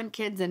 heroin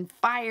kids and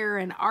fire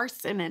and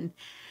arson and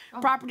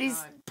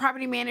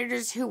property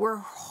managers who were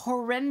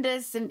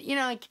horrendous. And,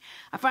 I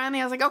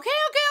was like, okay,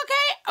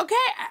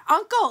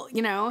 uncle,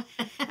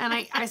 and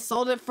I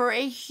sold it for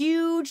a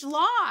huge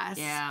loss.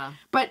 Yeah.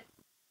 But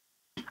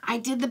I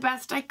did the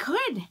best I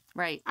could.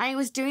 Right. I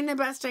was doing the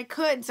best I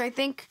could. So I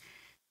think,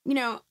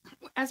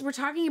 as we're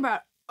talking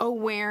about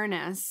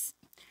awareness,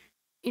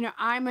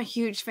 I'm a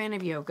huge fan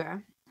of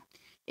yoga.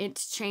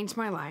 It's changed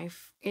my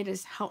life. It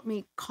has helped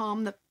me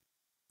calm the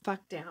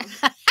fuck down.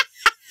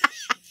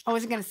 I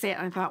wasn't gonna say it,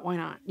 and I thought, why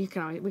not? We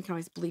can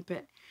always bleep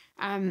it.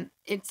 I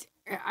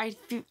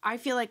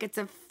feel like it's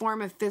a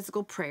form of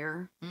physical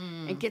prayer.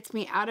 It gets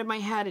me out of my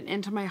head and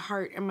into my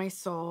heart and my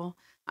soul.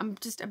 I'm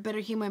just a better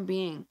human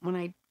being when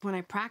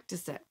I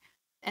practice it.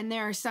 And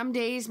there are some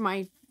days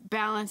my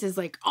balance is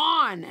like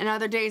on, and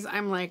other days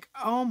I'm like,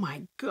 oh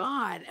my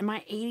God, am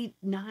I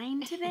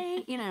 89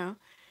 today?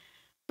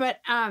 But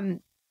I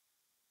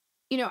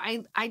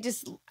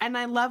just, and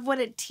I love what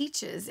it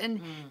teaches.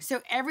 And so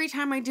every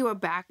time I do a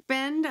back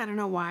bend, I don't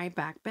know why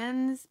back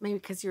bends, maybe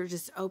because you're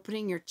just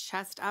opening your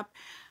chest up.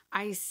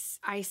 I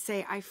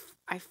say, I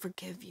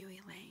forgive you,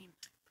 Elaine.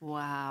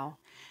 Wow.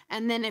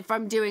 And then if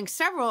I'm doing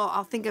several,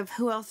 I'll think of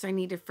who else I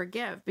need to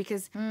forgive,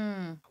 because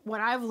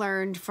what I've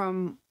learned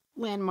from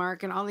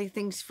Landmark and all these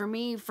things, for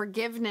me,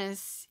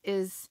 forgiveness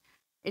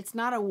it's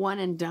not a one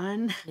and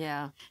done.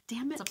 Yeah.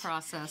 Damn it. It's a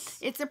process.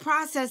 It's a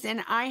process,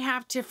 and I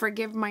have to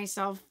forgive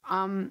myself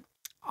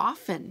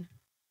often,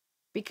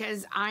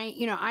 because I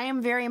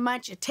am very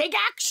much a take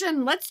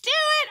action. Let's do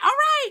it. All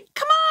right.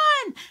 Come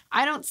on.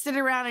 I don't sit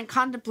around and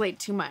contemplate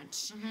too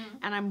much.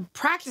 And I'm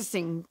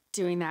practicing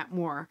doing that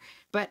more.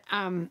 But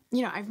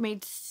I've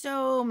made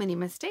so many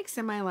mistakes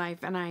in my life,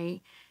 and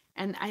I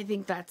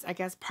think that's, I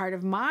guess, part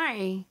of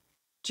my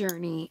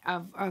journey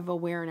of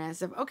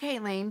awareness of, okay,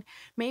 Elaine,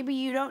 maybe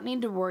you don't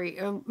need to worry.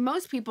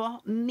 Most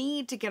people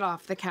need to get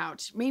off the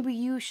couch. Maybe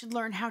you should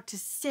learn how to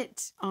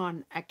sit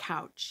on a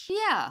couch.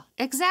 Yeah,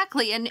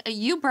 exactly. And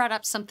you brought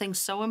up something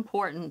so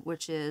important,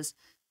 which is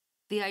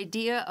the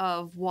idea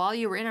of, while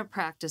you're in a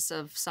practice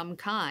of some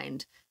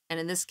kind, and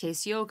in this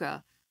case,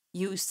 yoga,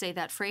 you say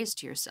that phrase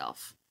to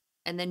yourself.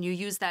 And then you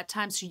use that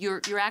time. So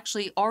you're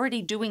actually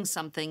already doing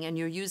something, and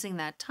you're using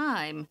that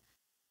time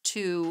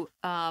to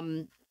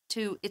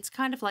it's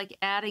kind of like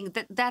adding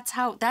that's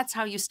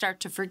how you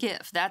start to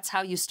forgive. That's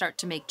how you start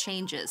to make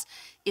changes,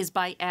 is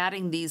by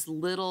adding these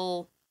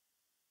little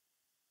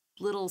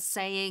little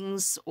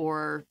sayings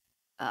or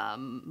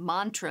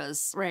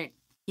mantras, Right.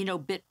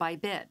 bit by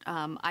bit.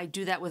 I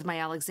do that with my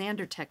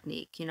Alexander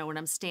technique. When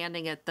I'm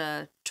standing at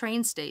the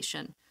train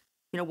station,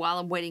 while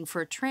I'm waiting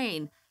for a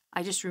train,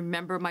 I just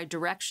remember my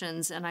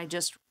directions and I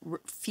just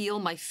feel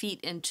my feet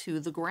into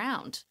the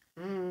ground.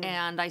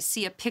 And I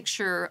see a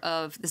picture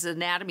of this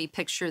anatomy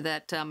picture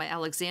that my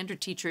Alexander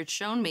teacher had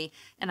shown me,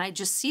 and I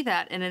just see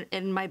that,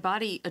 and my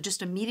body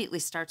just immediately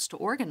starts to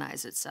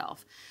organize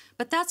itself.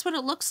 But that's what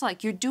it looks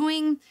like. You're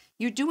doing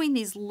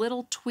these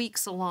little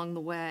tweaks along the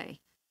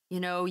way.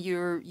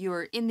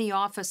 You're in the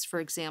office,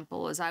 for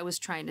example, as I was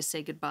trying to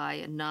say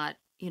goodbye and not,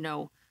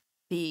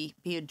 be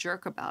a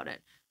jerk about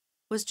it,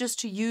 was just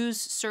to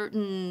use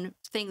certain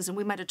things, and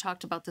we might have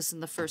talked about this in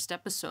the first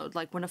episode,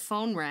 like when a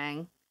phone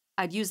rang,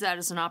 I'd use that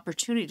as an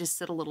opportunity to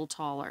sit a little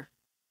taller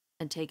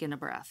and take in a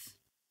breath.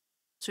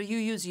 So you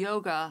use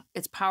yoga,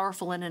 it's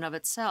powerful in and of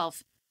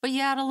itself, but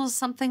you add a little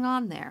something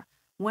on there.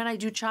 When I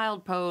do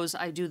child pose,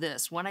 I do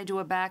this. When I do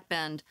a back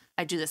bend,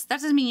 I do this.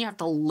 That doesn't mean you have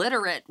to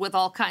litter it with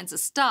all kinds of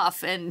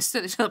stuff and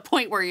to the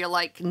point where you're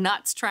like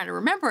nuts trying to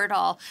remember it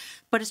all.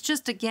 But it's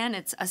just, again,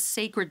 it's a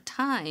sacred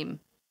time,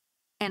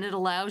 and it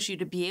allows you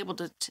to be able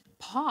to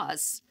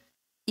pause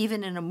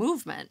even in a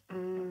movement,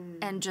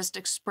 and just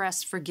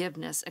express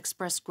forgiveness,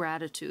 express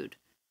gratitude,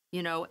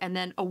 and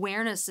then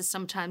awareness is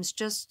sometimes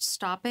just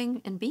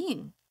stopping and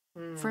being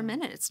for a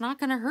minute. It's not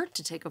going to hurt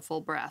to take a full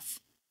breath.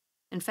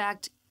 In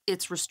fact,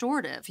 it's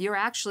restorative. You're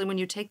actually, when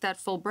you take that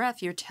full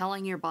breath, you're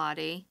telling your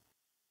body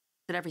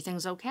that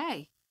everything's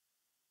okay.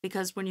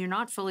 Because when you're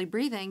not fully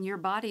breathing, your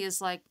body is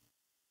like,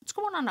 what's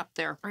going on up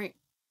there? Right.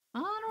 I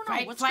don't know.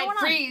 Fight, what's flight, going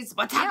on? freeze.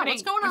 What's happening?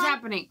 What's going What's on?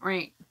 happening?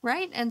 Right.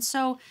 Right. And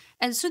so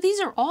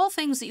these are all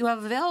things that you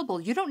have available.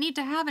 You don't need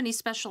to have any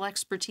special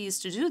expertise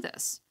to do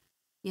this.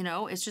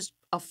 It's just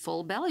a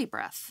full belly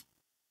breath,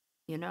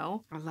 I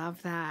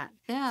love that.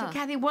 Yeah. So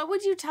Kathy, what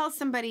would you tell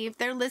somebody if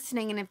they're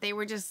listening and if they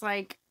were just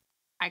like,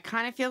 I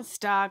kind of feel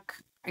stuck.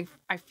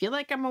 I feel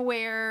like I'm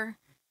aware.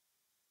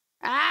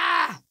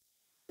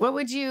 What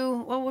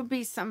would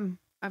be some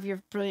of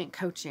your brilliant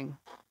coaching?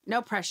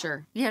 No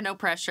pressure. Yeah, no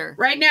pressure.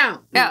 Right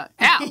now. Yeah.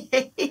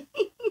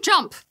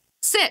 Jump,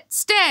 sit,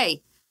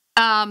 stay.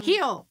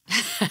 Heel.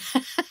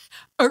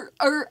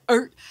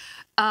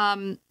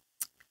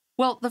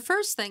 Well, the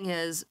first thing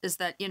is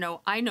that,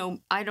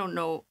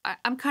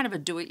 I'm kind of a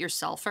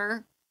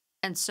do-it-yourselfer.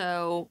 And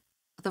so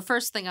the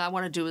first thing I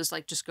want to do is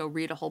just go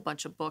read a whole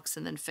bunch of books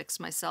and then fix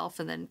myself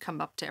and then come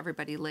up to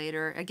everybody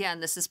later. Again,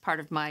 this is part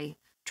of my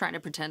trying to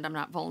pretend I'm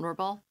not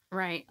vulnerable.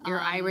 Right. Your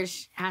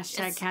Irish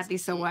hashtag Kathy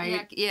So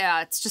White.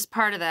 Yeah, it's just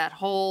part of that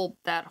whole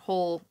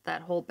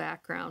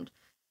background.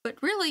 But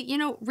really,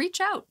 reach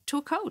out to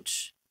a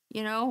coach.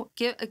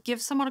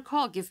 Give someone a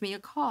call. Give me a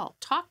call.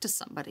 Talk to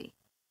somebody.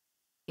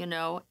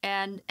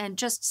 And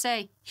just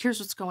say, here's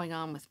what's going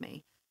on with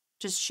me.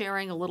 Just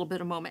sharing a little bit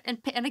of moment.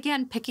 And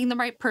again, picking the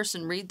right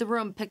person. Read the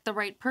room. Pick the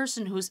right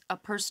person who's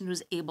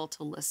able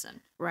to listen.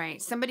 Right.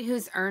 Somebody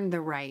who's earned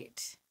the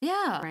right.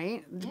 Yeah.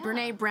 Right? Yeah.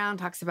 Brene Brown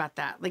talks about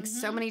that.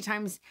 So many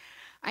times,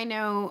 I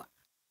know,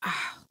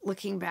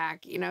 looking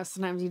back,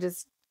 sometimes do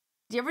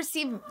you ever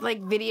see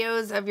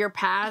videos of your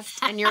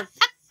past and you're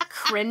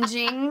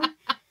cringing?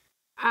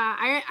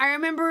 I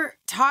remember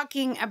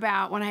talking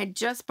about when I had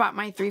just bought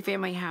my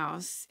 3-family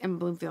house in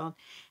Bloomfield.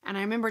 And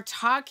I remember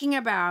talking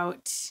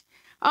about,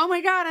 oh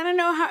my God, I don't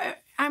know how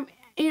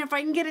if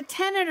I can get a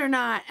tenant or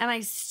not. And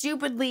I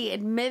stupidly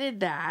admitted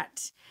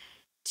that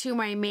to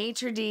my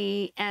maitre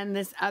d' and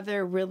this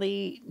other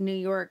really New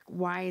York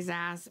wise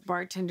ass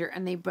bartender.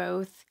 And they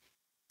both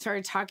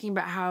started talking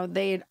about how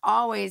they had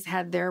always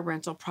had their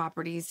rental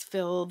properties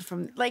filled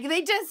from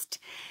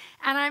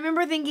and I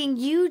remember thinking,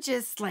 you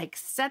just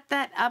set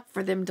that up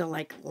for them to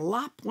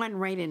lop one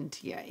right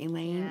into you,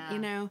 Elaine,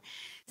 Yeah.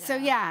 So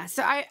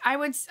so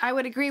I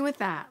would agree with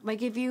that.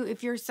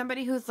 If you're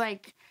somebody who's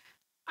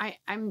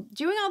I'm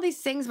doing all these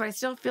things, but I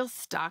still feel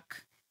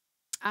stuck.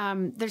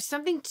 There's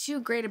something too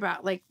great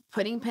about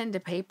putting pen to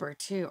paper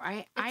too.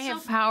 I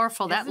have so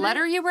powerful. That isn't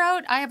letter you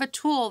wrote, I have a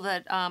tool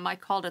that I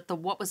called it the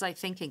 "What Was I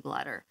Thinking"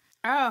 letter.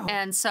 Oh,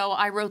 And so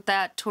I wrote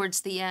that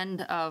towards the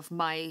end of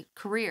my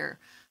career,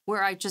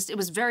 where it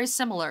was very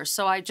similar.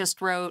 So I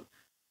just wrote,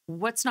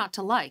 what's not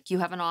to like? You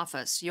have an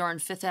office. You're on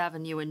Fifth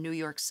Avenue in New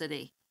York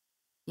City.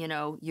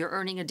 You're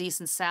earning a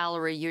decent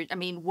salary.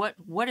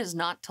 What is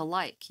not to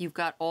like? You've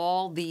got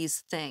all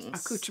these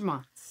things.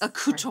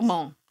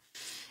 Accoutrements.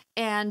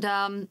 And,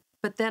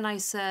 but then I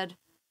said,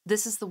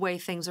 this is the way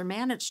things are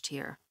managed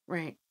here.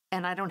 Right.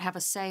 And I don't have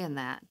a say in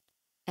that.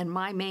 And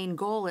my main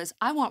goal is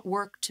I want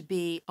work to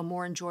be a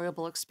more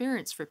enjoyable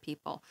experience for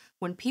people.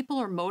 When people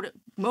are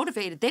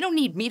motivated, they don't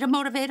need me to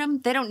motivate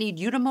them. They don't need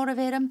you to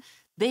motivate them.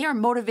 They are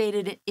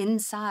motivated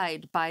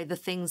inside by the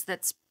things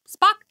that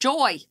spark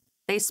joy.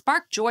 They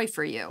spark joy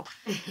for you.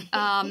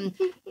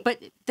 But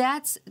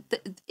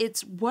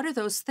it's what are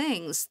those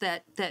things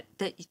that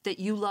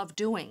you love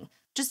doing?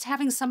 Just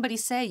having somebody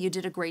say you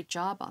did a great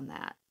job on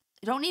that.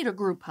 You don't need a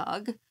group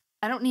hug.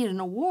 I don't need an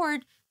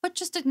award. but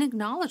just an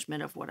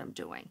acknowledgement of what I'm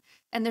doing.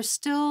 And there's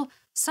still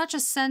such a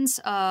sense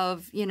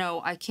of, you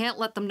know, I can't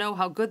let them know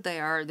how good they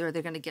are, they're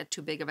going to get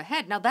too big of a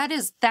head. Now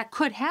that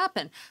could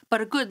happen,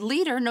 but a good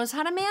leader knows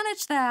how to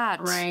manage that.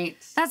 Right.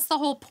 That's the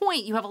whole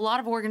point. You have a lot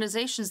of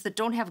organizations that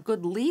don't have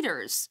good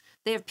leaders.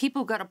 They have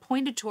people who got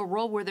appointed to a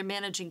role where they're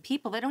managing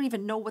people. They don't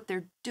even know what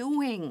they're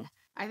doing.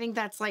 I think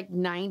that's like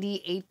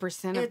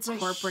 98% of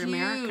corporate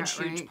America. It's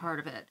a huge right? part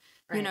of it.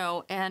 Right. You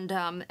know,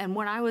 and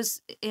when I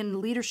was in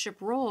leadership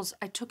roles,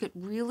 I took it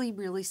really,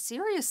 really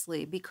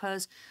seriously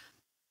because,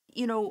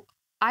 you know,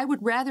 I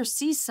would rather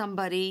see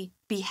somebody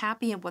be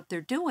happy in what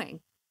they're doing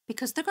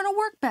because they're going to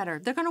work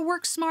better. They're going to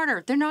work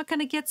smarter. They're not going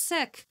to get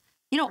sick.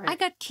 You know, Right. I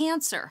got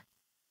cancer.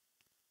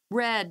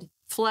 Red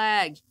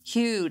flag,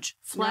 huge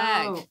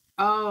flag. No.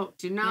 Oh,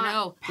 do not You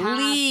know, pass,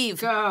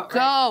 leave, go. go.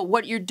 Right.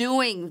 What you're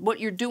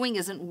doing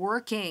isn't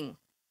working.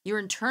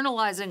 You're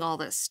internalizing all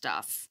this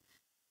stuff,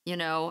 you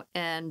know,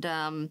 and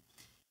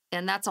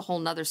that's a whole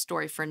nother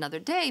story for another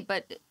day.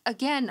 But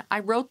again,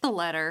 I wrote the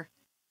letter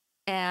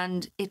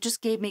and it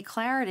just gave me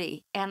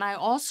clarity. And I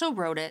also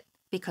wrote it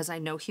because I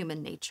know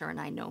human nature and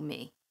I know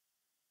me.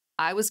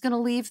 I was going to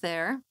leave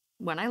there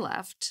when I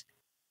left.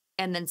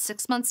 And then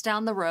 6 months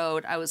down the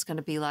road, I was going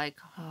to be like,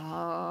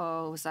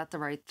 oh, was that the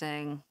right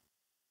thing?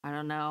 I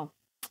don't know.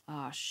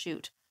 Oh,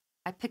 shoot.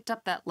 I picked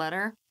up that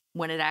letter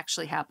when it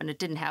actually happened. It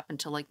didn't happen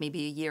till like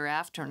maybe a year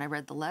after. And I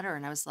read the letter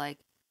and I was like,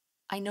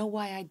 I know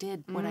why I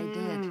did what I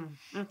did.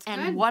 That's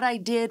And good. what I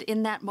did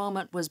in that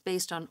moment was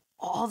based on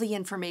all the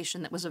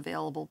information that was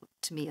available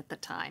to me at the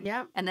time.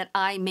 Yep. And that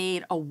I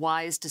made a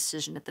wise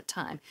decision at the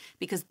time.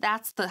 Because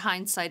that's the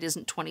hindsight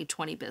isn't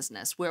 20/20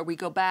 business, where we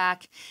go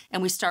back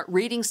and we start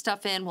reading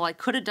stuff in, well, I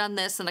could have done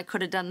this and I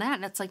could have done that.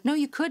 And it's like, no,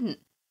 you couldn't.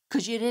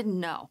 Because you didn't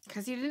know.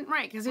 Because you didn't,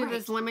 right? Because we have Right.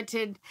 this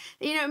limited,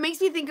 you know, it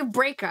makes me think of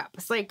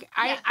breakups. Like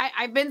Yeah.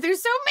 I've been through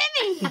so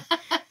many.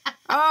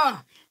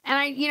 Oh,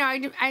 and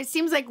it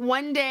seems like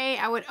one day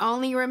I would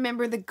only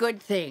remember the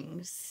good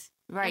things,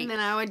 Right. and then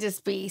I would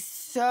just be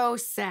so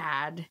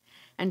sad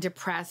and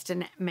depressed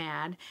and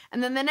mad,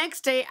 and then the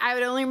next day I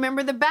would only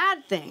remember the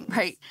bad things.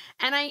 Right.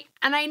 And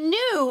I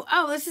knew,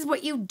 oh, this is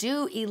what you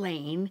do,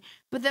 Elaine.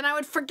 But then I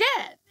would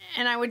forget,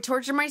 and I would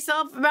torture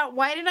myself about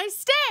why did I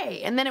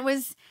stay, and then it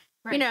was.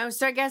 Right. You know,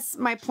 so I guess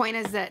my point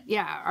is that,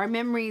 yeah, our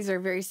memories are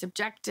very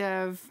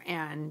subjective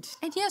And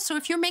yeah, so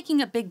if you're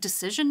making a big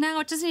decision now,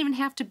 it doesn't even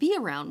have to be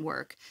around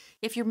work.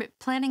 If you're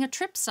planning a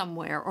trip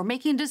somewhere or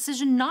making a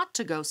decision not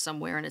to go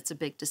somewhere and it's a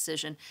big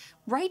decision,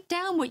 write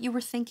down what you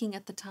were thinking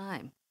at the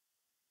time.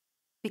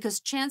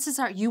 Because chances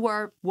are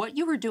what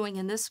you were doing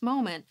in this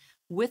moment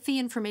with the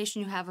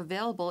information you have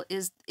available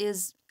is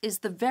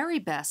the very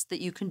best that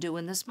you can do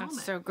in this moment.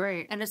 That's so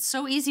great. And it's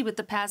so easy with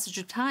the passage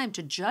of time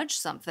to judge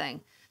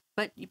something,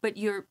 but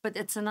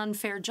it's an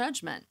unfair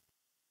judgment.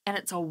 And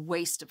it's a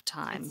waste of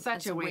time. It's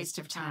such a waste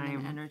of time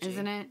and energy.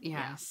 isn't it?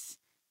 Yeah. Yes.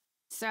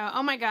 So,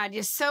 oh my God,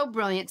 you're so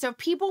brilliant. So if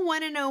people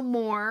want to know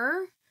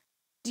more,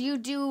 do you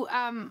do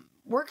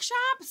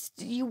workshops?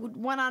 Do you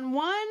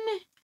one-on-one?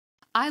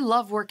 I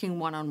love working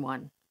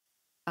one-on-one.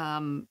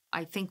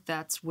 I think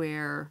that's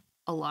where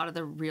a lot of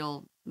the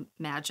real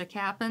magic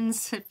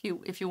happens,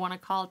 if you want to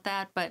call it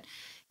that. But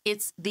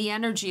it's the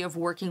energy of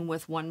working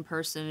with one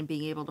person and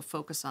being able to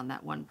focus on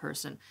that one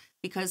person.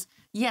 Because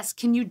yes,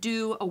 can you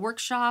do a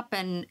workshop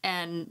and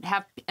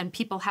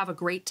people have a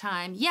great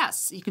time?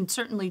 Yes, you can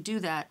certainly do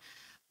that.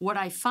 What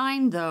I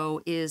find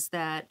though is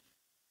that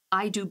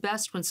I do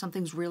best when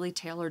something's really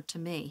tailored to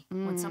me,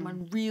 when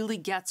someone really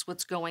gets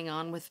what's going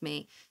on with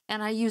me.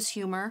 And I use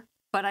humor,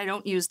 but I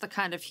don't use the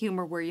kind of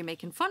humor where you're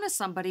making fun of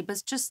somebody, but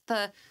it's just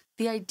the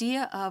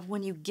idea of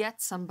when you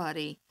get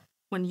somebody,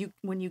 when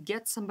you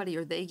get somebody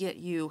or they get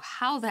you,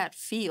 how that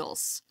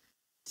feels.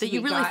 That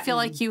you really feel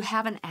like you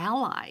have an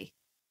ally.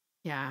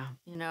 Yeah.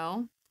 You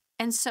know?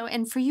 And so,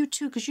 and for you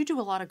too, because you do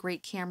a lot of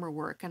great camera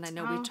work, and I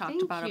know we talked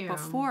thank about it you.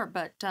 before,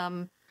 but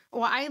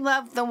Well, I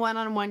love the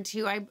one-on-one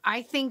too.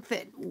 I think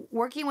that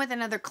working with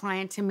another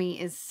client to me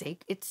is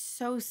it's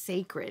so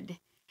sacred.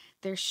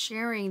 They're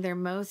sharing their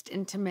most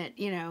intimate,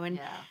 you know, and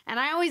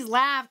I always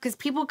laugh because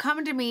people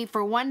come to me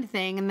for one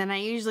thing and then I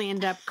usually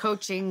end up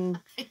coaching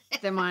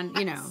them on,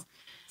 you know.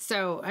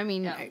 So, I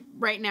mean,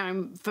 right now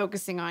I'm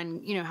focusing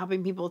on, you know,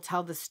 helping people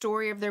tell the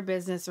story of their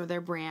business or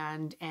their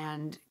brand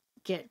and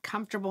get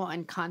comfortable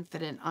and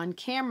confident on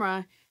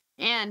camera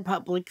and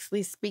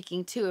publicly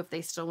speaking too, if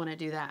they still want to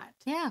do that.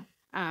 yeah.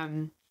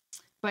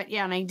 But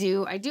yeah, and I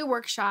do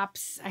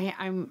workshops. I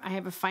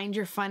have a Find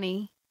Your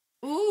Funny,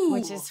 Ooh.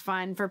 which is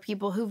fun for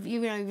people who've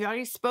you've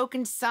already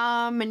spoken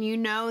some and you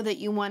know that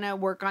you want to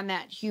work on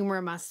that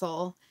humor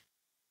muscle.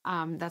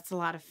 That's a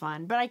lot of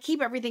fun. But I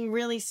keep everything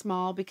really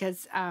small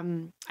because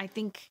I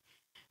think,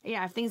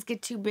 if things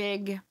get too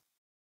big,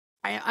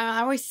 I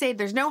always say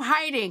there's no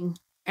hiding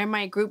in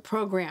my group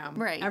program.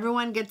 Right.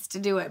 Everyone gets to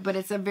do it, but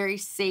it's a very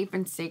safe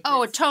and sacred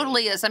Oh, it space.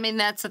 totally is. I mean,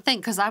 that's the thing,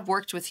 because I've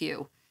worked with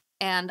you.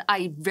 And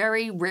I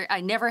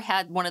never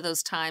had one of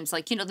those times,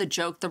 like,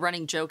 the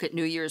running joke at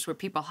New Year's where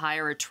people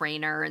hire a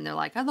trainer and they're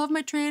like, I love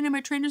my trainer.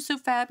 My trainer's so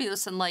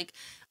fabulous. And like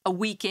a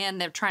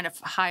weekend, they're trying to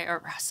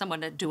hire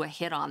someone to do a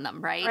hit on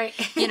them, right?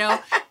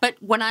 Right. But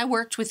when I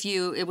worked with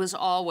you, it was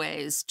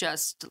always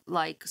just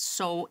like,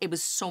 it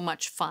was so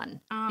much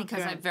fun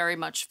because I very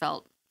much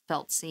felt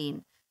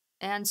seen.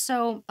 And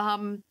so,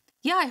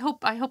 yeah, I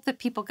hope that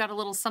people got a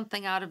little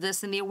something out of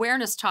this. And the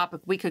awareness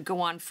topic, we could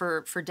go on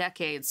for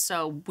decades.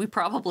 So we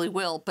probably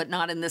will, but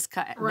not in this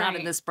not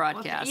in this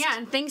broadcast. Well, yeah,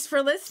 and thanks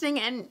for listening.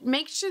 And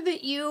make sure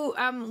that you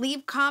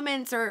leave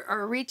comments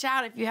or reach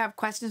out if you have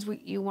questions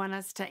you want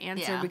us to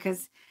answer,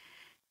 because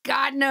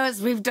God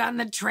knows we've done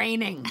the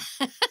training.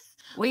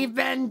 We've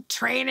been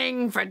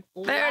training for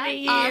 30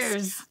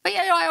 years. But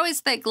I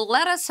always think,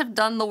 let us have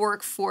done the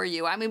work for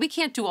you. I mean, we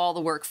can't do all the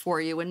work for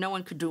you, and no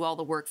one could do all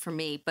the work for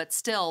me. But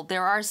still,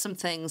 there are some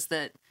things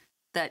that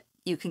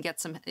you can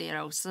get some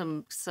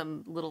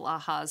little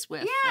ahas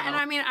with. Yeah, and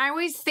I mean, I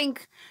always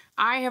think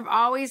I have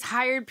always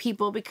hired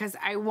people because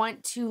I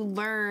want to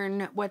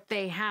learn what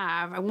they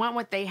have. I want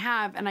what they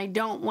have, and I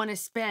don't want to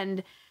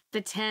spend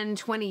the 10,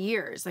 20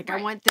 years. Like,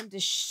 I want them to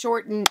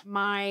shorten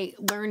my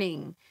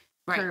learning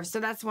curve. So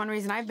that's one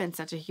reason I've been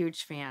such a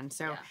huge fan.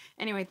 So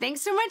anyway,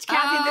 thanks so much,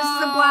 Kathy. This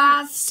is a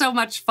blast. So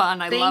much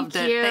fun. I loved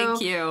it. Thank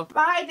you.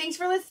 Bye. Thanks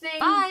for listening.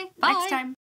 Bye. Next time.